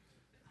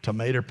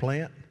 Tomato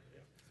plant?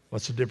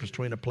 What's the difference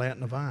between a plant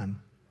and a vine?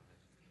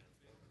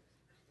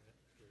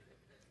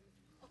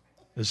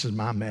 This is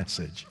my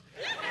message.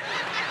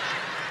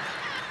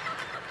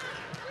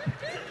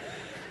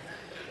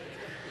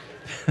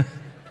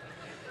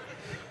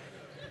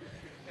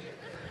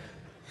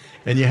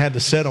 And you had to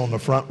sit on the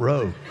front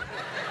row.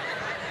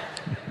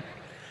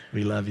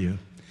 We love you.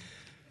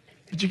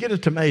 But you get a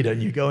tomato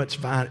and you go, it's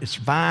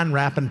vine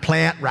ripened,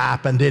 plant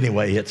ripened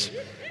anyway.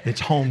 It's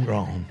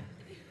homegrown.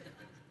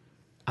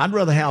 I'd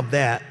rather have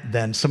that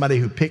than somebody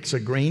who picks a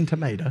green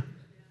tomato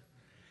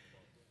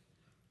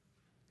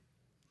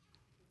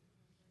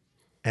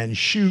and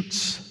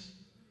shoots,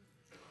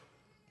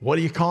 what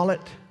do you call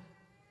it?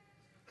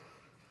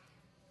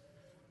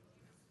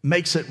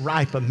 Makes it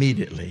ripe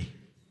immediately.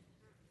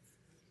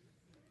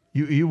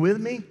 You with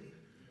me?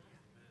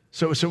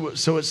 So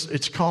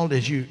it's called,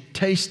 as you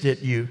taste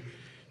it, you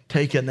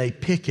take and they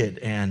pick it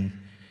and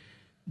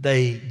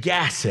they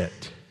gas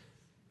it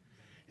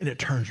and it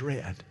turns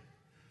red.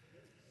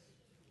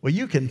 Well,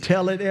 you can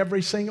tell it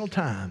every single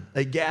time.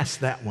 They gas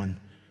that one,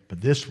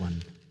 but this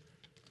one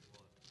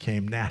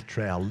came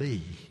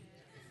naturally.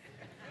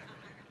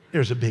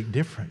 There's a big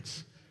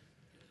difference.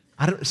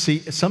 I don't see,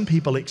 some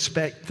people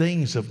expect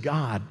things of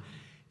God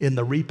in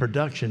the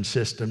reproduction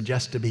system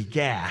just to be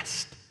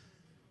gassed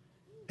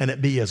and it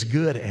be as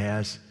good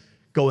as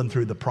going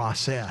through the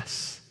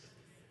process.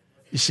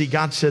 You see,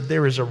 God said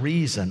there is a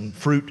reason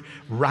fruit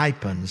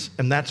ripens,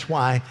 and that's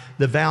why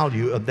the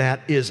value of that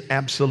is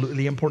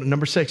absolutely important.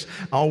 Number 6,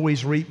 I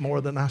always reap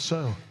more than I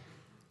sow.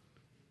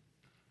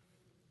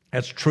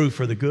 That's true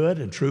for the good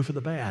and true for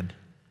the bad.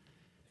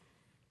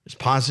 It's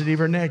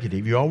positive or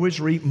negative. You always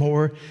reap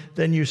more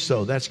than you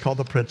sow. That's called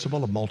the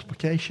principle of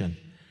multiplication.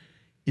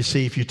 You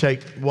see, if you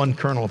take one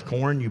kernel of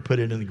corn, you put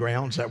it in the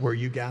ground. Is that where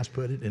you guys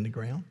put it, in the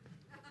ground?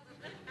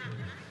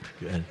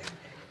 Good.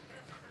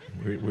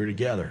 We're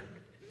together.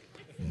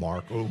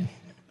 Marco.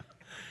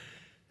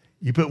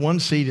 You put one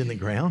seed in the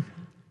ground,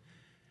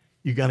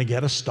 you're going to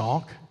get a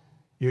stalk.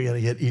 You're going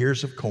to get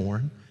ears of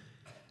corn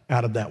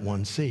out of that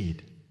one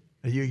seed.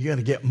 You're going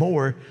to get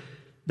more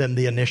than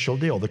the initial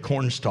deal, the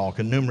corn stalk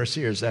and numerous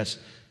ears. That's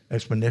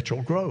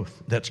exponential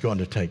growth that's going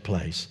to take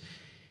place.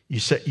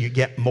 You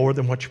get more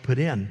than what you put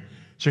in.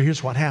 So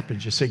here's what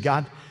happens. You say,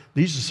 God,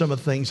 these are some of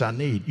the things I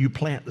need. You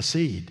plant the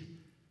seed,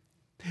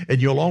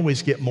 and you'll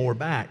always get more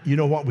back. You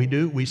know what we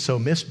do? We sow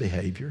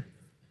misbehavior,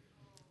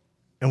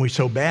 and we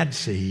sow bad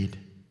seed.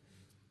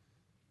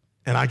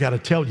 And I got to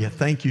tell you,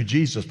 thank you,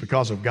 Jesus,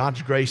 because of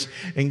God's grace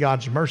and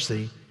God's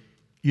mercy,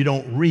 you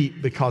don't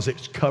reap because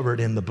it's covered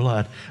in the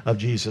blood of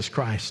Jesus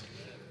Christ.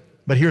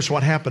 But here's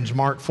what happens.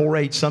 Mark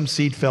 4:8, some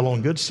seed fell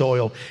on good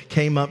soil,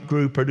 came up,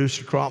 grew, produced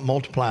a crop,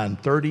 multiplying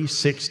 30,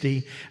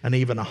 60, and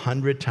even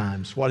 100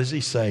 times. What is he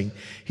saying?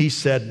 He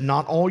said,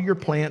 not all your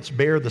plants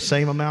bear the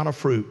same amount of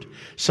fruit.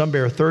 Some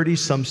bear 30,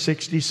 some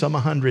 60, some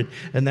 100,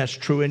 and that's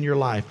true in your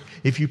life.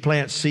 If you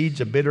plant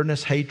seeds of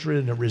bitterness,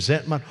 hatred, and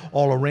resentment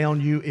all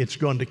around you, it's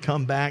going to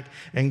come back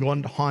and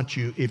going to haunt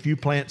you. If you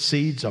plant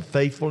seeds of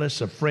faithfulness,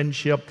 of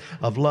friendship,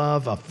 of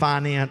love, of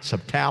finance,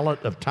 of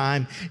talent, of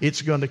time,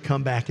 it's going to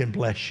come back and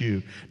bless you.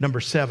 Number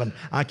 7,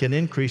 I can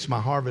increase my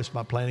harvest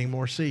by planting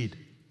more seed.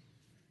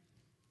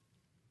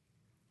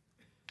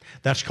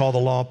 That's called the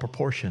law of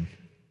proportion.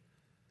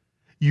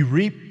 You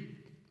reap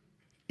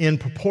in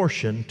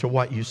proportion to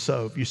what you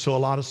sow. If you sow a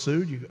lot of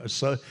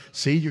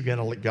seed, you're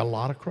going to get a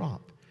lot of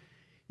crop.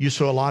 You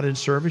sow a lot in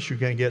service, you're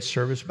going to get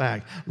service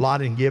back. A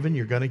lot in giving,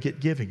 you're going to get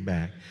giving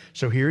back.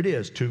 So here it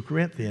is, 2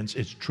 Corinthians.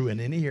 It's true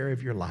in any area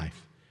of your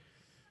life.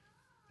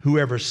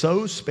 Whoever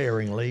sows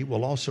sparingly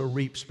will also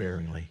reap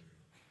sparingly.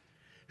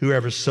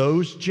 Whoever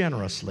sows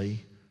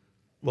generously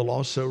will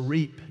also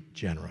reap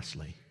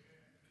generously.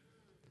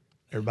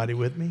 Everybody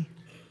with me?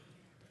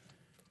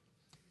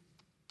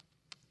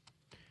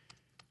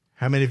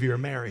 How many of you are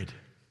married?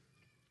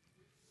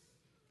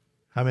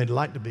 How many would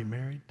like to be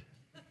married?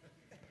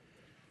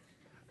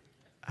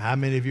 How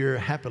many of you are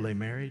happily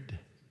married?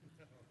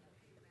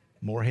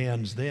 More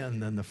hands then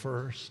than the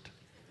first.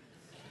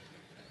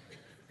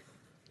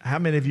 How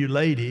many of you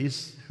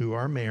ladies who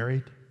are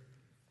married,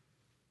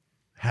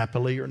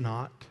 happily or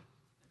not,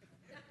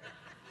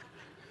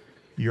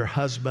 your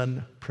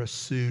husband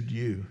pursued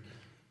you?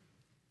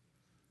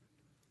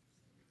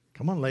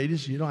 Come on,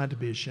 ladies, you don't have to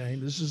be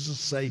ashamed. This is a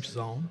safe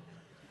zone.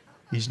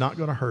 He's not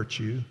going to hurt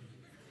you.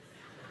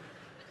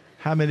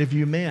 How many of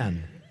you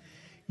men,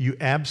 you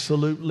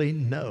absolutely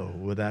know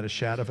without a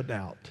shadow of a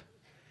doubt,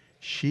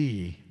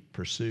 she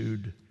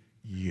pursued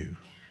you?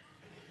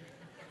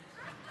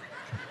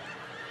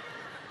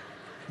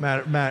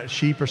 Matt,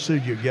 she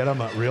pursued you. Get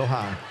them up real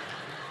high.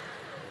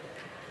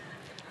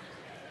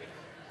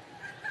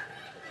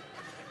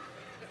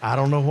 I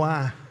don't know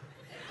why.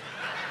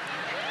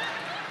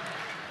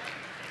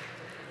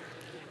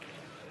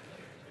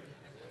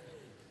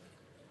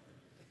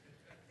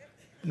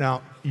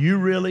 Now, you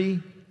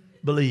really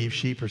believe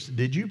she pursued?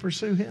 Did you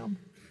pursue him?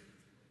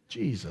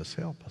 Jesus,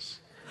 help us.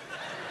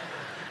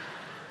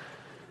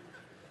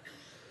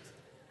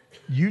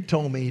 You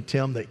told me,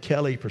 Tim, that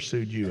Kelly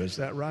pursued you. Is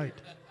that right?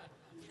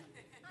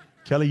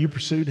 Kelly, you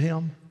pursued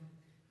him?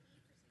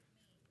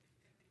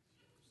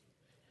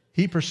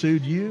 He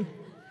pursued you?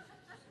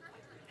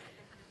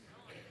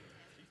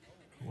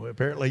 Well,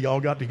 apparently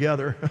y'all got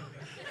together.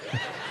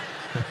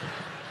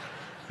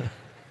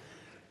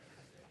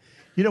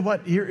 You know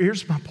what?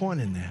 Here's my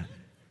point in that,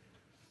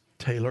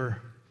 Taylor.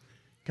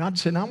 God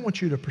said, I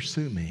want you to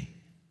pursue me.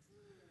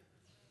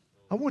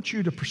 I want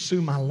you to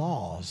pursue my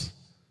laws.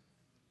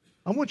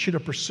 I want you to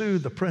pursue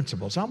the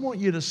principles. I want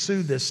you to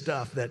pursue this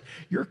stuff that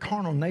your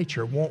carnal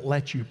nature won't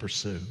let you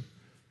pursue.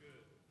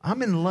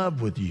 I'm in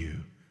love with you.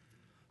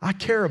 I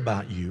care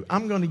about you.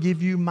 I'm going to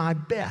give you my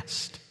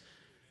best.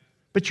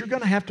 But you're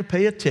going to have to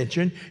pay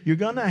attention. You're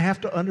going to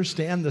have to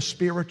understand the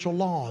spiritual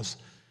laws.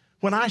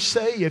 When I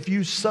say if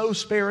you sow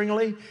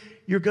sparingly,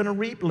 you're going to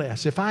reap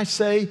less. If I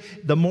say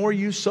the more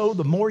you sow,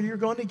 the more you're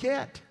going to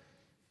get.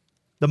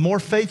 The more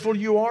faithful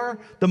you are,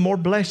 the more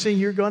blessing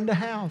you're going to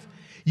have.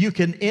 You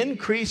can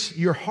increase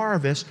your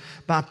harvest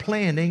by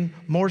planting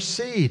more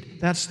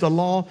seed. That's the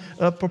law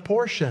of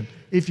proportion.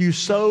 If you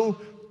sow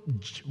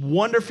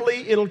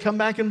wonderfully, it'll come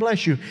back and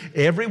bless you.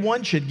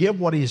 Everyone should give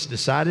what he's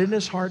decided in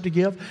his heart to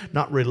give,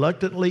 not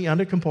reluctantly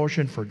under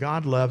compulsion, for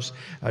God loves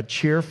a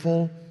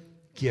cheerful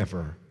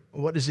giver.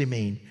 What does he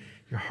mean?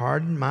 Your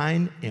heart and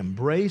mind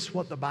embrace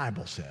what the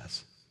Bible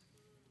says.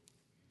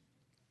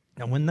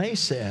 Now, when they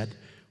said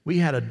we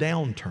had a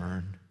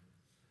downturn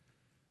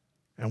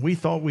and we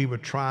thought we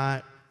would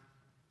try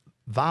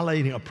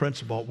violating a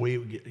principle,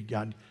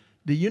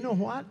 do you know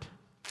what?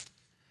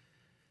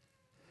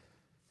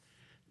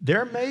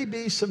 There may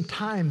be some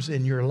times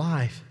in your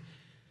life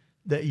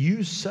that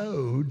you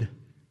sowed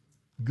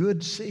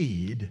good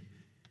seed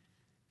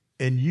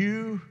and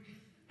you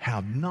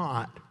have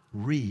not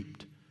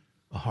reaped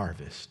a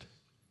harvest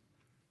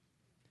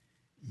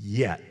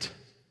yet.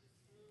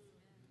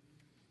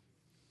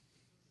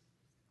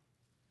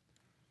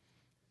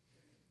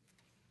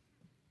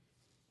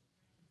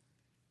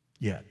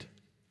 Yet.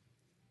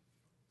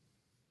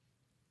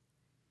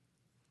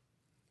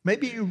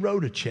 Maybe you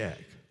wrote a check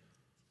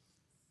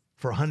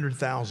for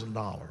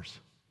 $100,000.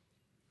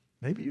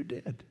 Maybe you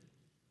did.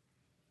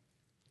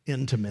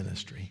 Into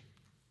ministry.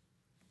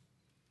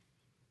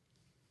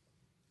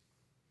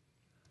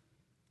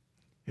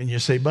 And you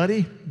say,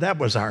 buddy, that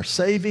was our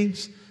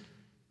savings.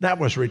 That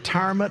was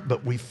retirement,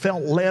 but we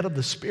felt led of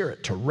the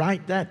Spirit to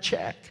write that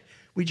check.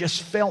 We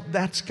just felt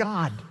that's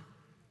God.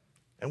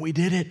 And we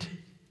did it.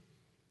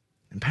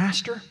 And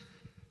Pastor,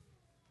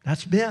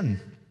 that's been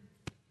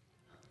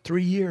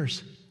 3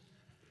 years.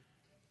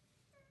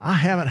 I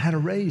haven't had a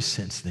raise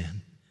since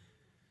then.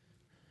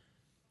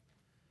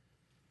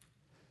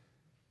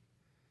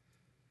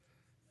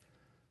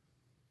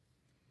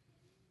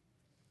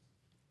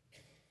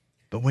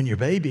 But when your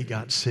baby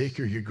got sick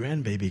or your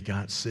grandbaby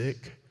got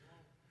sick,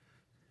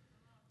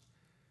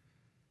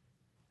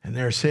 and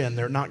they're saying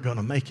they're not going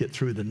to make it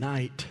through the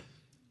night,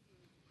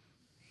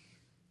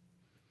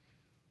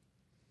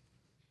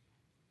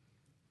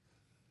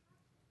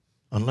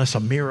 unless a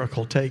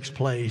miracle takes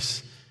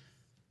place,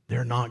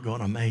 they're not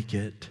going to make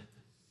it.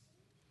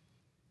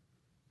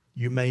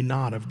 You may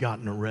not have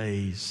gotten a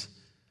raise,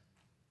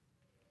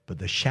 but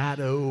the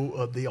shadow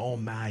of the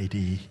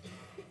Almighty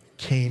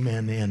came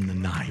in the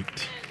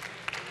night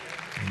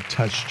and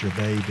touched your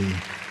baby,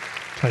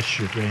 touched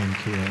your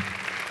grandkid.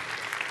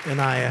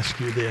 And I ask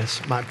you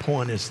this, my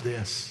point is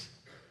this.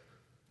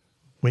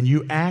 When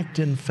you act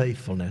in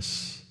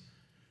faithfulness,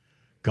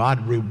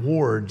 God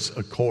rewards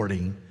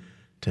according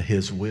to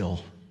His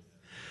will.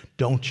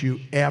 Don't you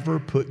ever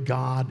put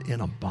God in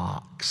a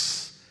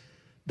box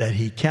that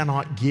He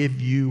cannot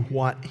give you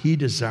what He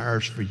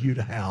desires for you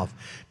to have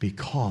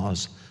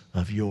because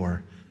of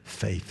your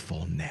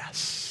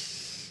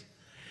faithfulness.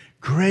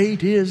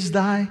 Great is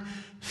thy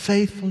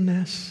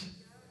faithfulness.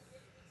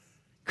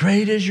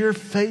 Great is your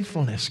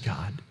faithfulness,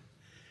 God.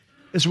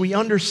 As we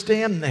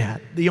understand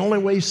that, the only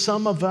way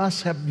some of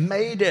us have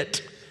made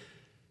it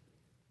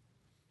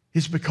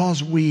is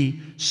because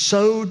we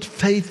sowed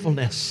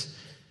faithfulness.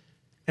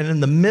 And in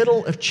the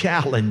middle of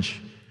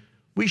challenge,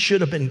 we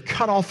should have been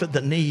cut off at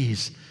the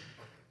knees.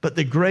 But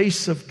the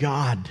grace of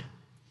God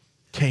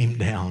came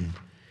down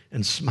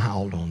and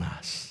smiled on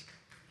us.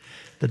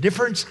 The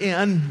difference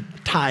in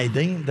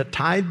tithing, the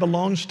tithe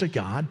belongs to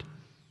God,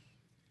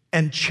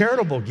 and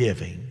charitable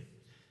giving.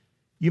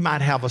 You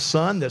might have a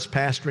son that's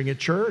pastoring a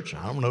church.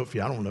 I don't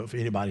know if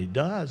anybody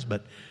does,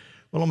 but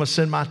well, I'm going to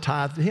send my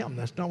tithe to him.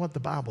 That's not what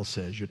the Bible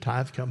says. Your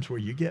tithe comes where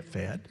you get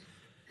fed.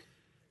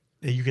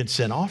 And you can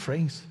send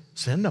offerings.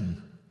 Send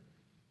them.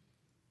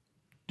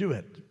 Do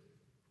it.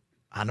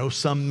 I know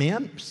some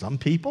men, some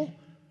people,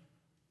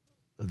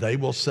 they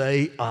will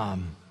say, I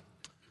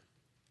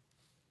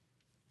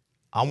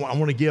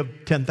want to give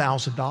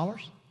 $10,000.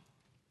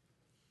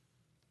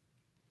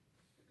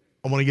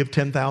 I want to give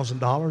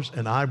 $10,000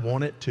 and I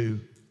want it to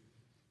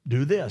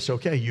do this.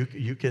 Okay,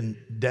 you can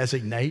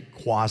designate,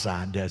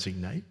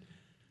 quasi-designate.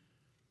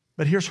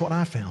 But here's what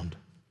I found.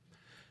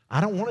 I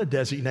don't want to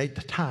designate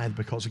the tithe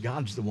because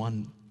God's the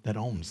one that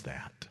owns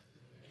that.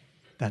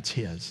 That's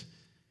His.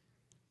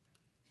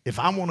 If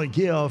I want to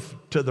give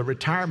to the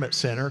retirement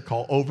center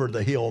called Over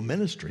the Hill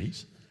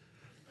Ministries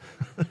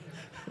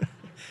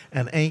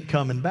and ain't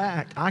coming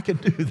back, I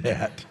could do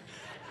that.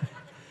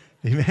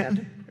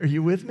 Amen? Are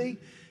you with me?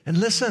 And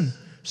listen,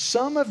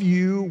 some of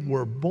you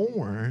were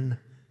born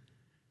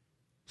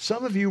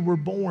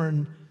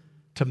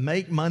to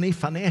make money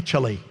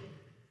financially.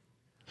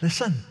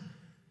 Listen,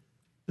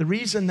 the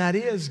reason that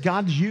is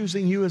God's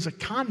using you as a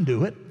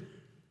conduit,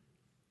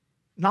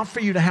 not for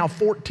you to have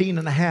 14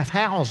 and a half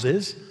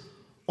houses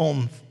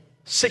on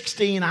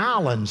 16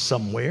 islands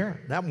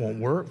somewhere. That won't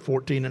work.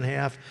 14 and a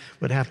half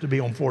would have to be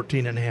on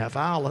 14 and a half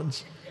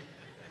islands.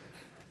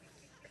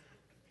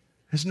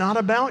 It's not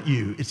about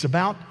you. It's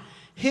about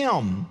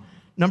Him.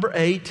 Number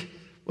 8,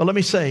 well, let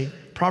me say,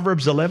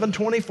 Proverbs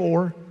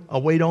 11:24.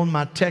 I'll wait on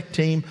my tech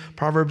team.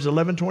 Proverbs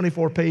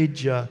 11:24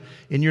 page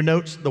in your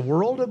notes. The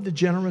world of the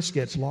generous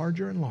gets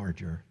larger and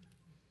larger,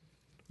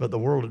 but the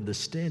world of the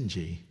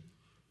stingy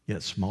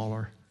gets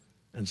smaller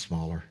and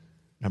smaller.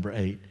 Number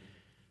 8,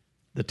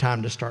 the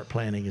time to start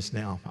planning is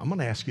now. I'm going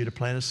to ask you to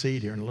plant a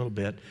seed here in a little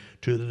bit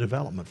to the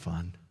development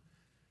fund.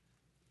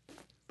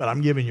 But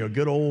I'm giving you a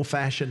good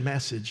old-fashioned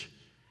message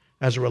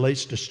as it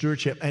relates to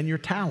stewardship and your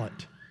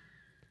talent.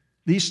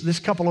 This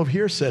couple over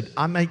here said,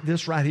 I make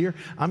this right here,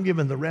 I'm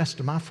giving the rest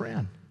to my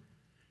friend.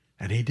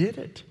 And he did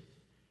it.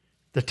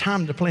 The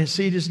time to plant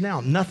seed is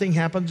now. Nothing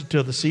happens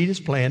until the seed is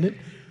planted.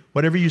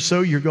 Whatever you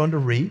sow, you're going to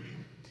reap.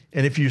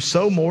 And if you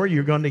sow more,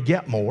 you're going to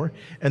get more.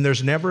 And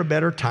there's never a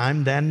better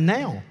time than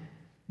now.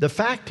 The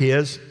fact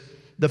is,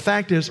 The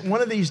fact is,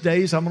 one of these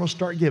days I'm going to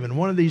start giving.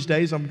 One of these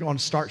days I'm going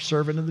to start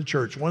serving in the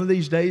church. One of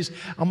these days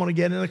I'm going to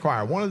get in the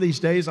choir. One of these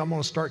days I'm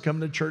going to start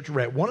coming to church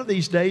rep. One of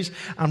these days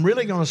I'm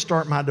really going to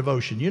start my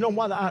devotion. You know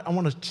what I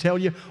want to tell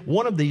you?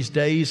 One of these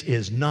days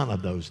is none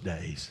of those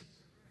days.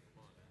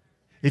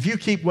 If you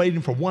keep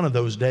waiting for one of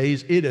those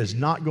days, it is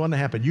not going to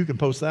happen. You can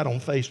post that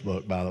on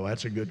Facebook, by the way.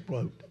 That's a good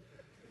quote.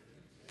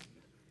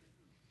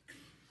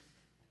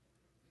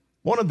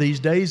 One of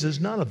these days is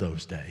none of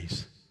those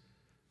days.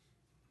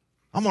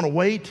 I'm going to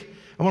wait.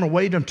 I'm going to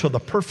wait until the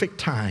perfect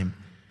time.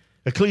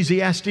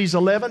 Ecclesiastes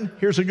 11,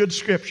 here's a good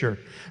scripture.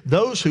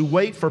 Those who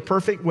wait for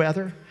perfect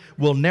weather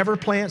will never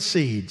plant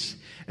seeds,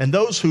 and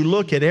those who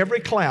look at every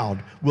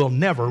cloud will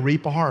never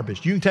reap a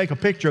harvest. You can take a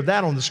picture of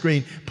that on the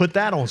screen, put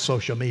that on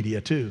social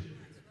media too.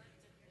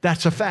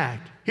 That's a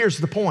fact. Here's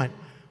the point.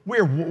 We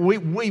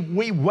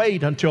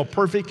wait until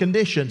perfect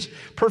conditions.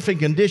 Perfect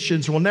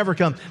conditions will never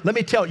come. Let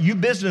me tell you,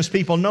 business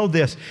people know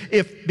this.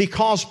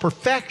 Because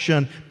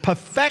perfection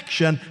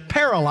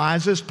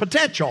paralyzes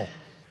potential.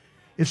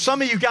 If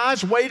some of you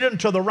guys waited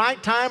until the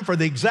right time for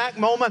the exact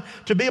moment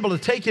to be able to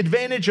take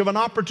advantage of an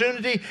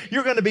opportunity,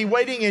 you're going to be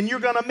waiting and you're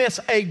going to miss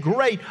a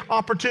great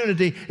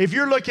opportunity. If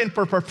you're looking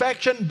for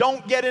perfection,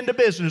 don't get into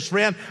business,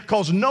 friend,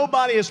 because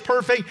nobody is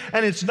perfect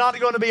and it's not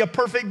going to be a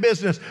perfect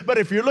business. But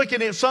if you're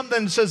looking at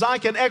something that says, I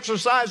can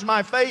exercise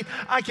my faith,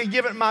 I can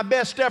give it my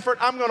best effort,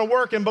 I'm going to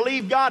work and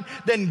believe God,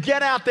 then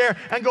get out there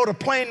and go to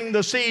planting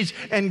the seeds,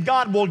 and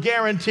God will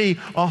guarantee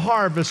a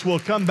harvest will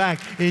come back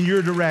in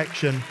your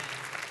direction.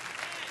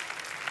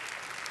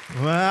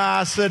 Well,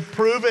 I said,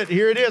 prove it.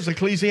 Here it is,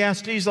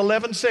 Ecclesiastes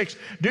 11:6.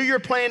 Do your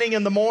planting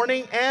in the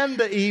morning and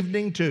the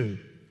evening too.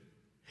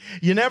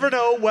 You never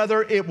know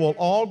whether it will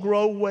all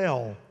grow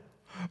well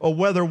or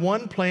whether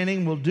one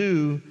planting will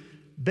do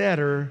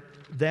better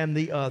than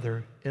the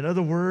other. In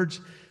other words,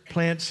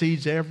 plant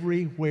seeds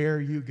everywhere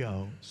you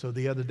go. So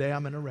the other day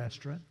I'm in a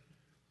restaurant.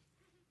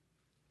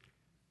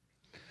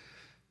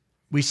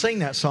 We sing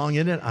that song,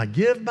 isn't it? I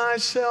give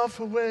myself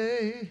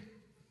away.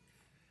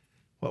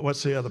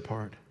 What's the other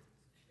part?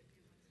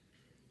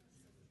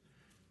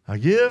 I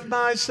give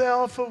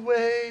myself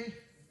away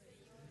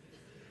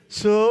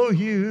so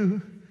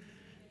you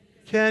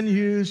can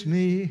use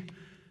me.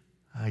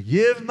 I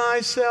give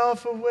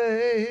myself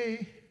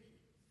away.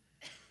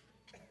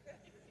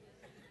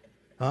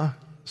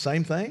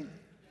 Same thing?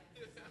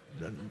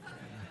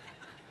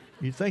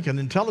 You'd think an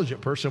intelligent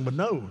person would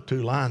know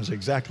two lines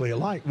exactly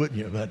alike, wouldn't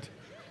you? But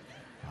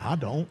I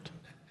don't.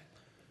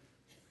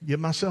 Give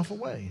myself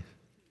away.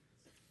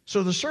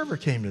 So the server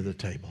came to the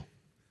table.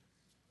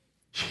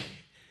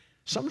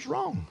 Something's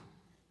wrong.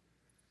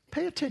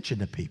 Pay attention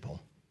to people.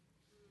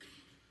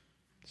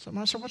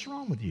 Somebody said, what's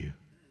wrong with you?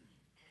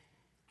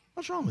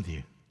 What's wrong with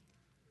you?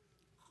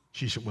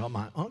 She said, well,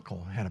 my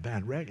uncle had a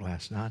bad wreck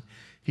last night.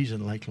 He's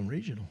in Lakeland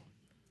Regional.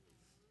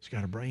 He's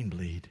got a brain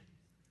bleed.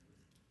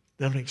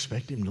 They don't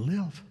expect him to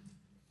live.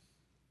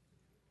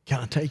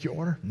 Can I take your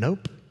order?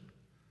 Nope.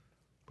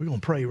 We're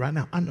going to pray right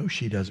now. I know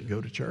she doesn't go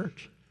to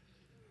church.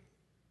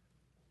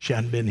 She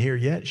hadn't been here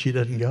yet. She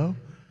doesn't go.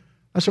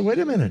 I said, wait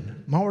a minute.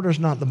 My order's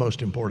not the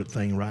most important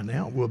thing right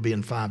now. We'll be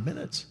in 5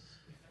 minutes.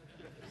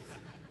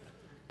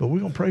 But we're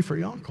going to pray for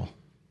your uncle.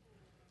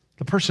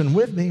 The person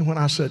with me, when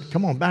I said,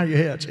 come on, bow your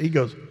heads, he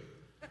goes,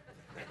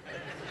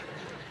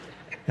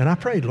 and I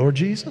prayed, Lord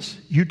Jesus,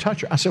 you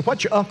touch her. I said,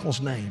 what's your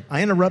uncle's name?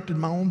 I interrupted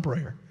my own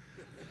prayer.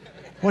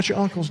 What's your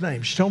uncle's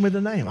name? She told me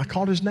the name. I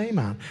called his name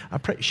out. I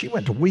prayed. She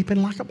went to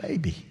weeping like a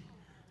baby.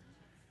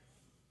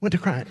 Went to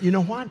crying. You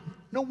know what?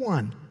 No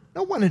one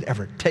had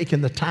ever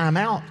taken the time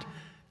out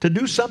to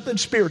do something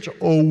spiritual.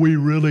 Oh, we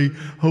really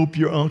hope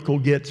your uncle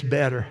gets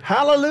better.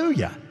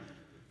 Hallelujah.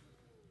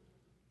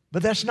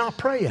 But that's not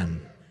praying.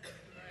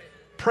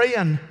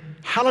 Praying,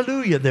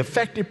 hallelujah, the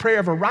effective prayer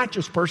of a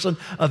righteous person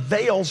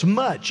avails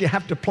much. You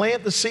have to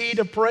plant the seed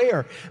of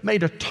prayer.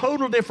 Made a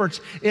total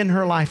difference in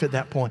her life at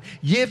that point.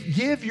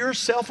 Give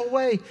yourself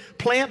away.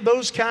 Plant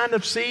those kind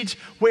of seeds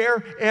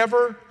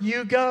wherever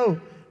you go.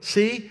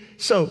 See?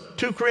 So,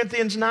 2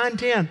 Corinthians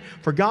 9:10,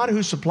 for God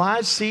who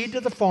supplies seed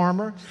to the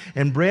farmer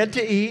and bread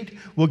to eat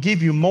will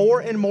give you more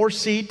and more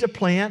seed to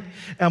plant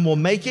and will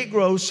make it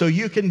grow so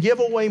you can give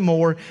away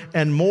more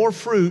and more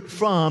fruit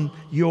from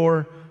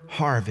your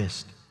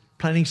harvest.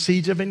 Planting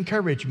seeds of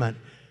encouragement.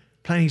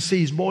 Planting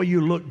seeds, boy,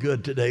 you look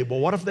good today. Well,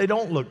 what if they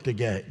don't look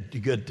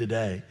good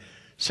today?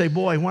 Say,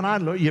 boy, when I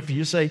look, if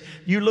you say,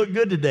 you look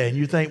good today, and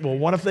you think, well,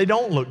 what if they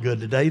don't look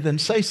good today? Then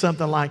say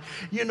something like,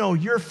 you know,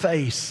 your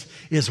face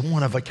is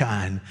one of a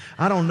kind.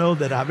 I don't know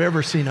that I've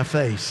ever seen a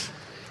face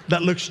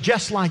that looks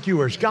just like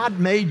yours. God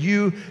made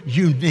you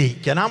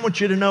unique. And I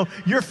want you to know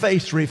your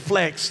face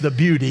reflects the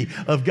beauty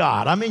of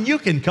God. I mean, you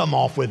can come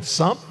off with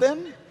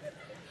something,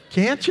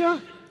 can't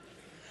you?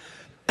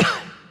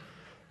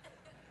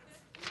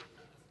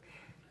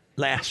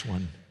 Last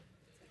one.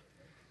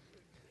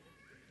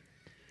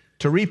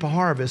 To reap a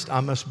harvest, I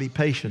must be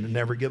patient and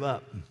never give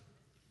up.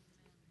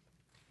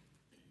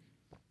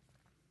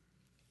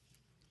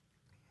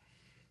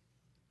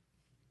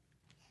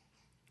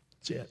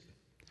 That's it.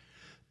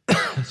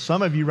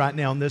 Some of you right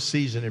now in this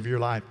season of your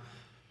life,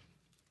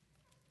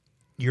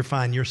 you're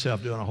finding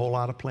yourself doing a whole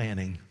lot of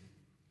planning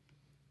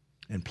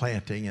and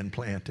planting and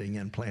planting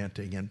and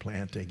planting and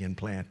planting and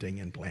planting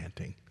and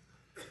planting.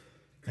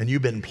 And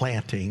you've been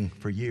planting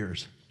for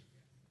years.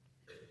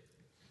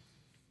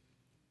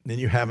 Then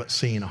you haven't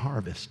seen a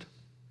harvest.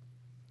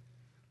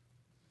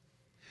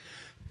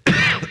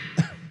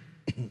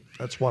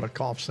 That's what a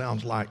cough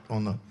sounds like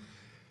on the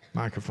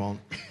microphone.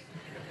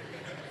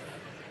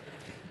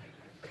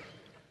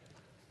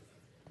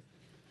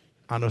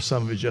 I know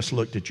some of you just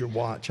looked at your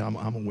watch. I'm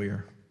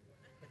aware.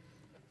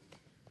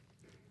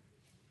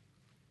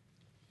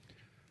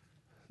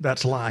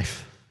 That's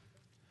life.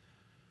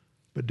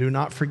 But do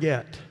not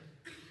forget,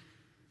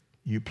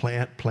 you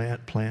plant,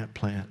 plant, plant,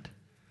 plant.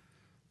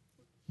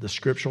 The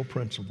scriptural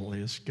principle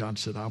is God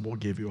said, I will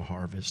give you a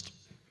harvest.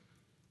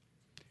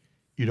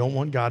 You don't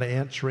want God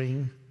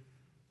answering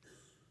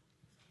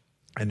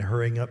and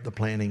hurrying up the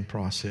planning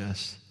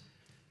process.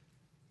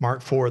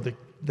 Mark 4,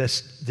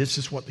 this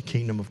is what the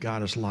kingdom of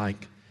God is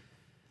like.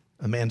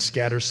 A man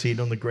scatters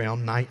seed on the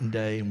ground night and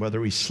day, and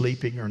whether he's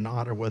sleeping or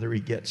not, or whether he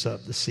gets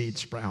up, the seed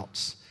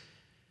sprouts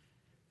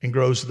and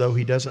grows though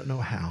he doesn't know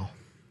how.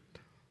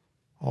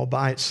 All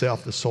by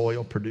itself, the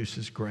soil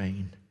produces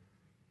grain.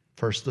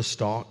 First the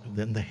stalk,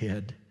 then the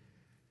head,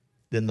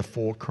 then the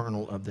full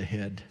kernel of the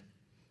head.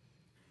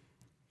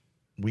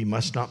 We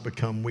must not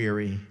become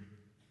weary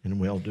in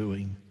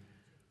well-doing.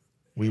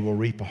 We will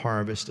reap a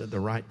harvest at the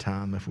right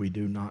time if we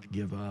do not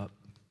give up.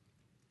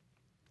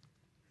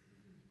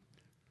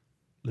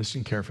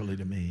 Listen carefully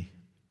to me.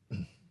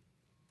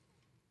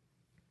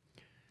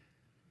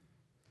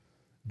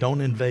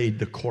 Don't invade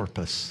the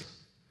corpus.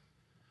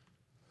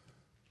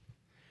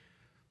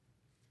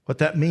 What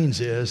that means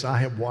is I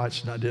have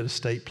watched, and I did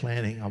estate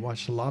planning, I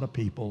watched a lot of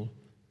people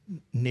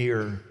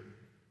near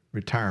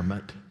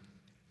retirement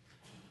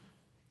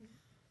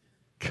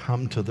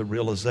come to the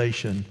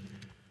realization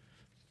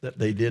that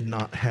they did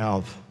not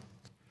have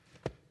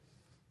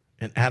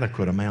an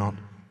adequate amount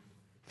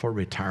for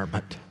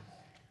retirement.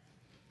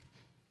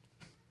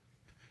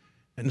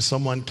 And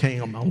someone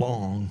came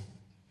along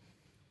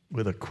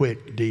with a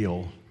quick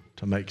deal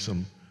to make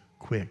some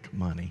quick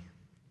money.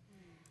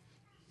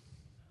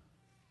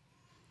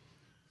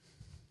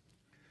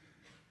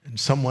 And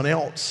someone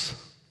else,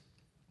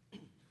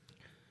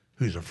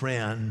 who's a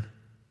friend,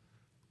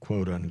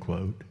 quote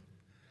unquote,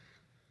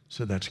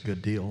 said that's a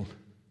good deal.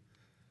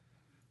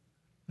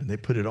 And they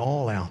put it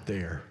all out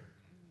there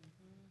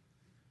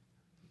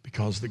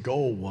because the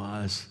goal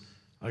was,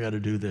 I got to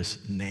do this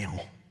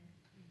now.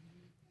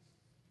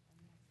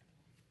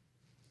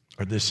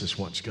 Or this is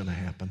what's going to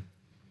happen.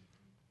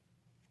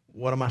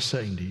 What am I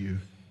saying to you?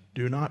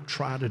 Do not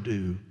try to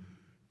do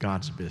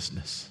God's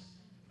business.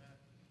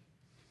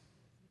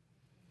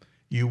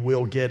 You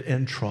will get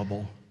in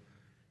trouble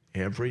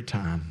every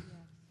time.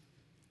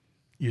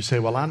 You say,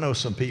 well, I know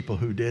some people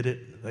who did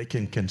it. They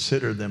can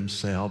consider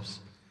themselves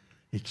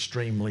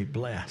extremely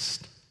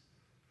blessed.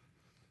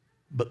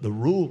 But the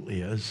rule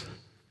is,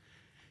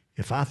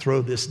 if I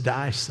throw this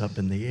dice up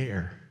in the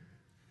air,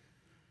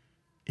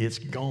 it's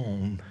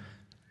gone.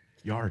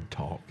 Yard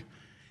talk.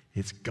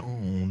 It's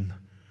gone.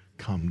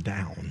 Come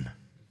down.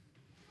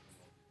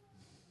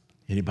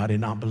 Anybody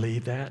not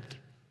believe that?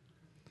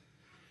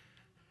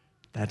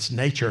 That's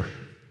nature.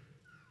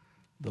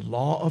 The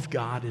law of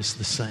God is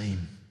the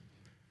same.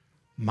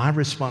 My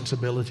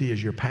responsibility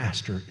as your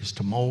pastor is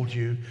to mold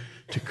you,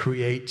 to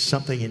create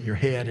something in your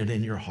head and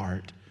in your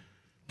heart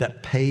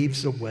that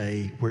paves a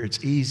way where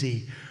it's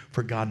easy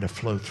for God to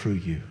flow through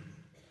you,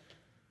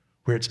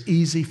 where it's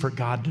easy for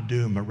God to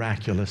do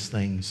miraculous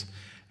things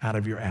out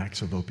of your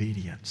acts of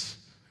obedience.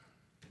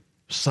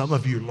 Some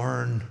of you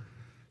learn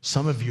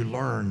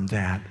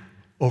that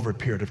over a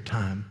period of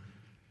time.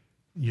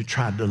 You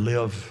tried to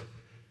live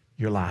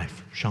your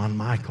life. Shawn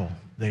Michael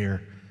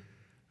there,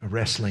 a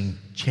wrestling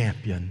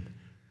champion,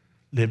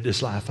 lived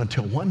his life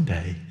until one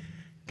day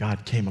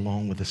God came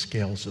along with the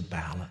scales of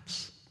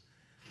balance.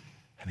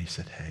 And he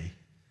said, hey,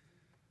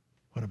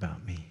 what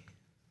about me?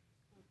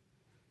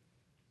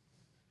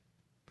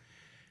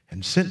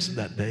 And since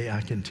that day,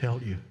 I can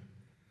tell you,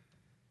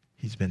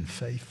 he's been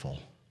faithful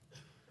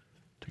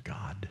to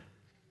God.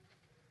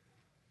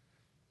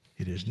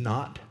 It is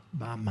not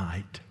by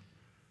might,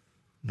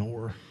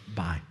 nor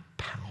by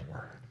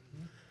power,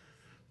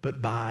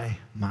 but by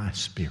my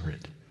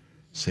Spirit,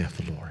 saith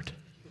the Lord.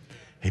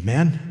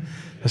 Amen?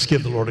 Let's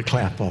give the Lord a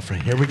clap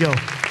offering. Here we go.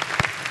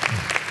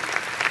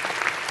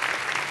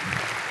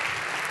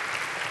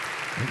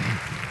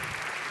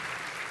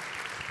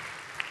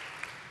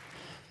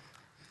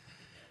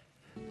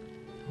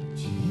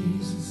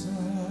 Jesus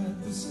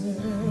at the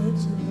center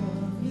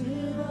of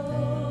it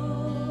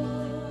all.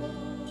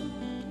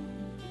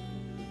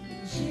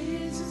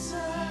 Jesus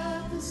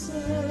at the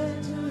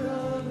center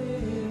of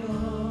it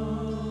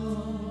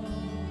all.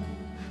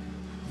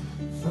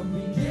 From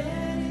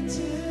beginning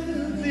to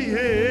the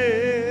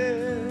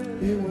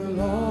end, it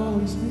will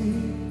always be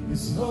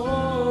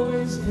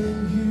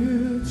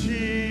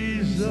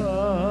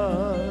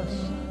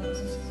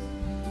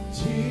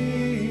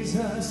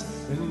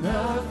and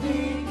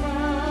nothing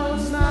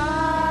else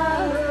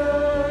matters.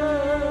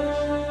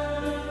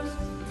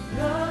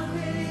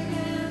 Nothing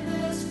in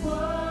this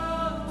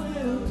world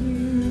will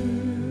do.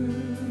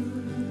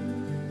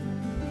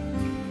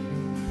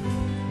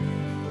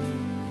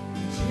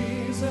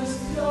 Jesus,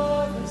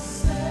 you're the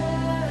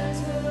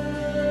center.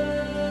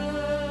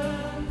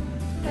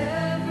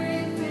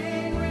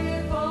 Everything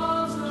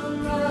revolves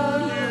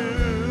around you.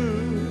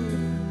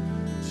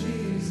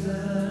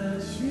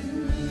 Jesus, you.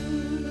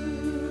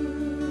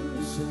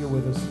 Sing it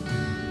with us.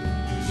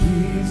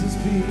 Jesus,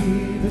 be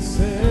the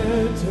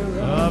center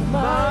of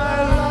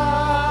my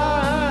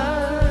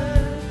life.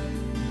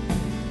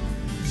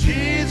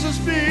 Jesus,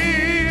 be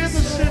the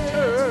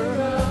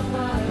center Of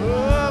my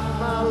of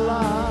my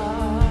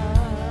life.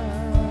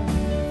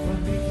 From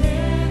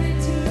beginning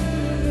to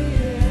the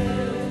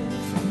end,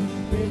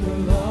 it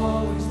will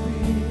always be,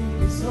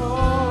 it's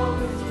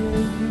always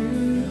been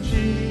you,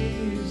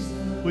 Jesus.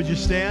 Would you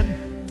stand?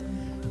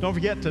 Don't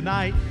forget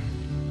tonight,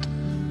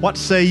 What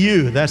Say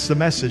You? That's the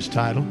message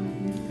title.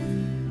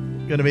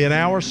 Going to be an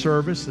hour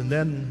service, and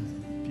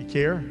then, if you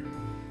care,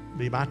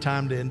 be my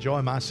time to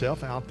enjoy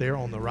myself out there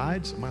on the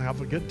rides. I'm going to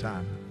have a good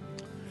time.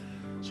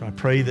 So I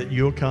pray that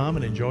you'll come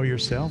and enjoy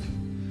yourself.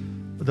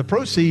 But the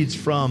proceeds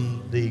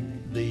from the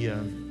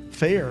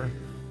fair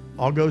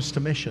all goes to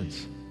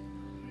missions.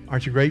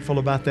 Aren't you grateful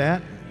about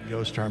that? It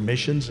goes to our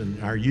missions and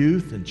our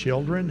youth and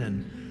children,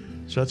 and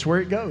so that's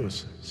where it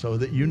goes, so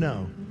that you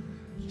know.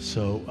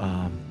 So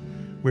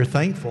we're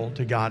thankful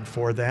to God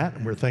for that,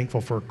 and we're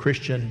thankful for a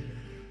Christian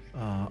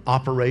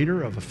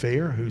operator of a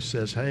fair who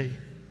says, hey,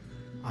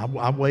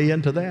 I weigh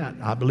into that.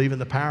 I believe in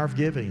the power of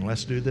giving.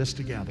 Let's do this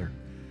together.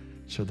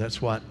 So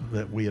that's what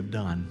that we have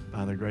done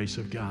by the grace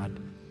of God.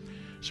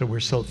 So we're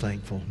so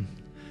thankful.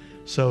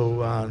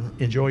 So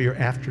enjoy your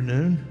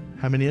afternoon.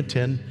 How many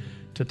intend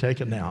to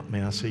take a nap?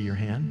 May I see your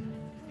hand?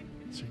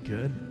 That's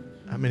good.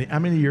 How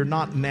many you're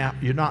not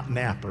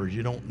nappers.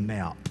 You don't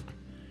nap.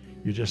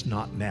 You're just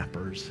not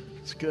nappers.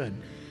 It's good.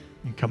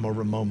 You can come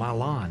over and mow my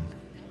lawn.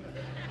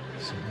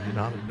 So you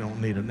don't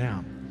need a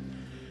nap.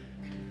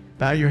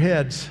 Bow your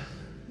heads.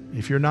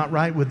 If you're not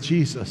right with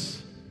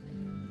Jesus,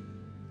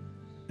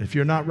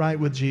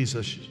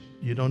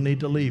 you don't need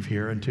to leave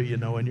here until you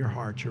know in your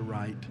heart you're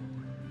right.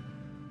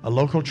 A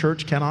local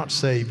church cannot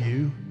save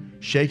you.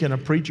 Shaking a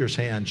preacher's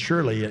hand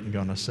surely isn't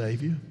going to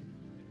save you.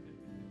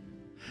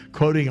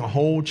 Quoting a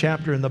whole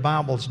chapter in the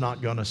Bible is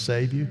not going to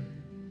save you.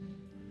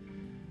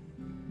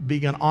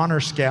 Being an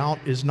honor scout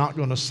is not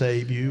going to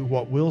save you.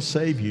 What will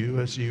save you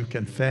is you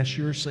confess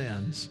your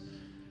sins.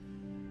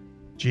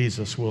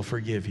 Jesus will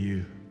forgive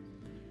you.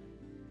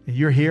 And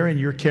you're here and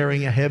you're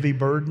carrying a heavy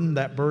burden.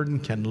 That burden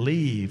can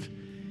leave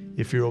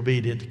if you're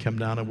obedient to come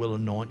down and we'll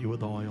anoint you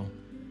with oil.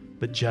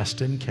 But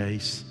just in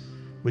case,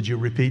 would you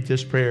repeat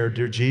this prayer?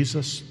 Dear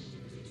Jesus,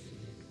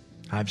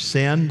 I've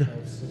sinned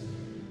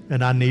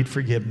and I need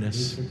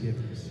forgiveness.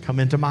 Come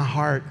into my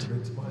heart.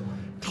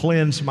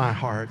 Cleanse my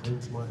heart.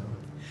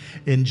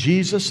 In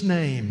Jesus'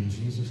 name,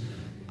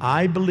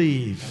 I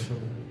believe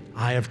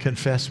I have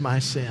confessed my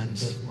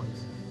sins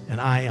and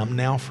I am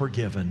now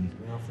forgiven.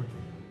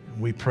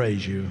 We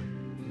praise you.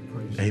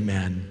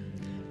 Amen.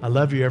 I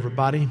love you,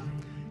 everybody.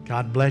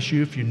 God bless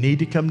you. If you need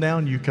to come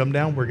down, you come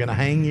down. We're going to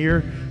hang here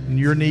and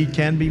your need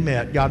can be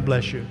met. God bless you.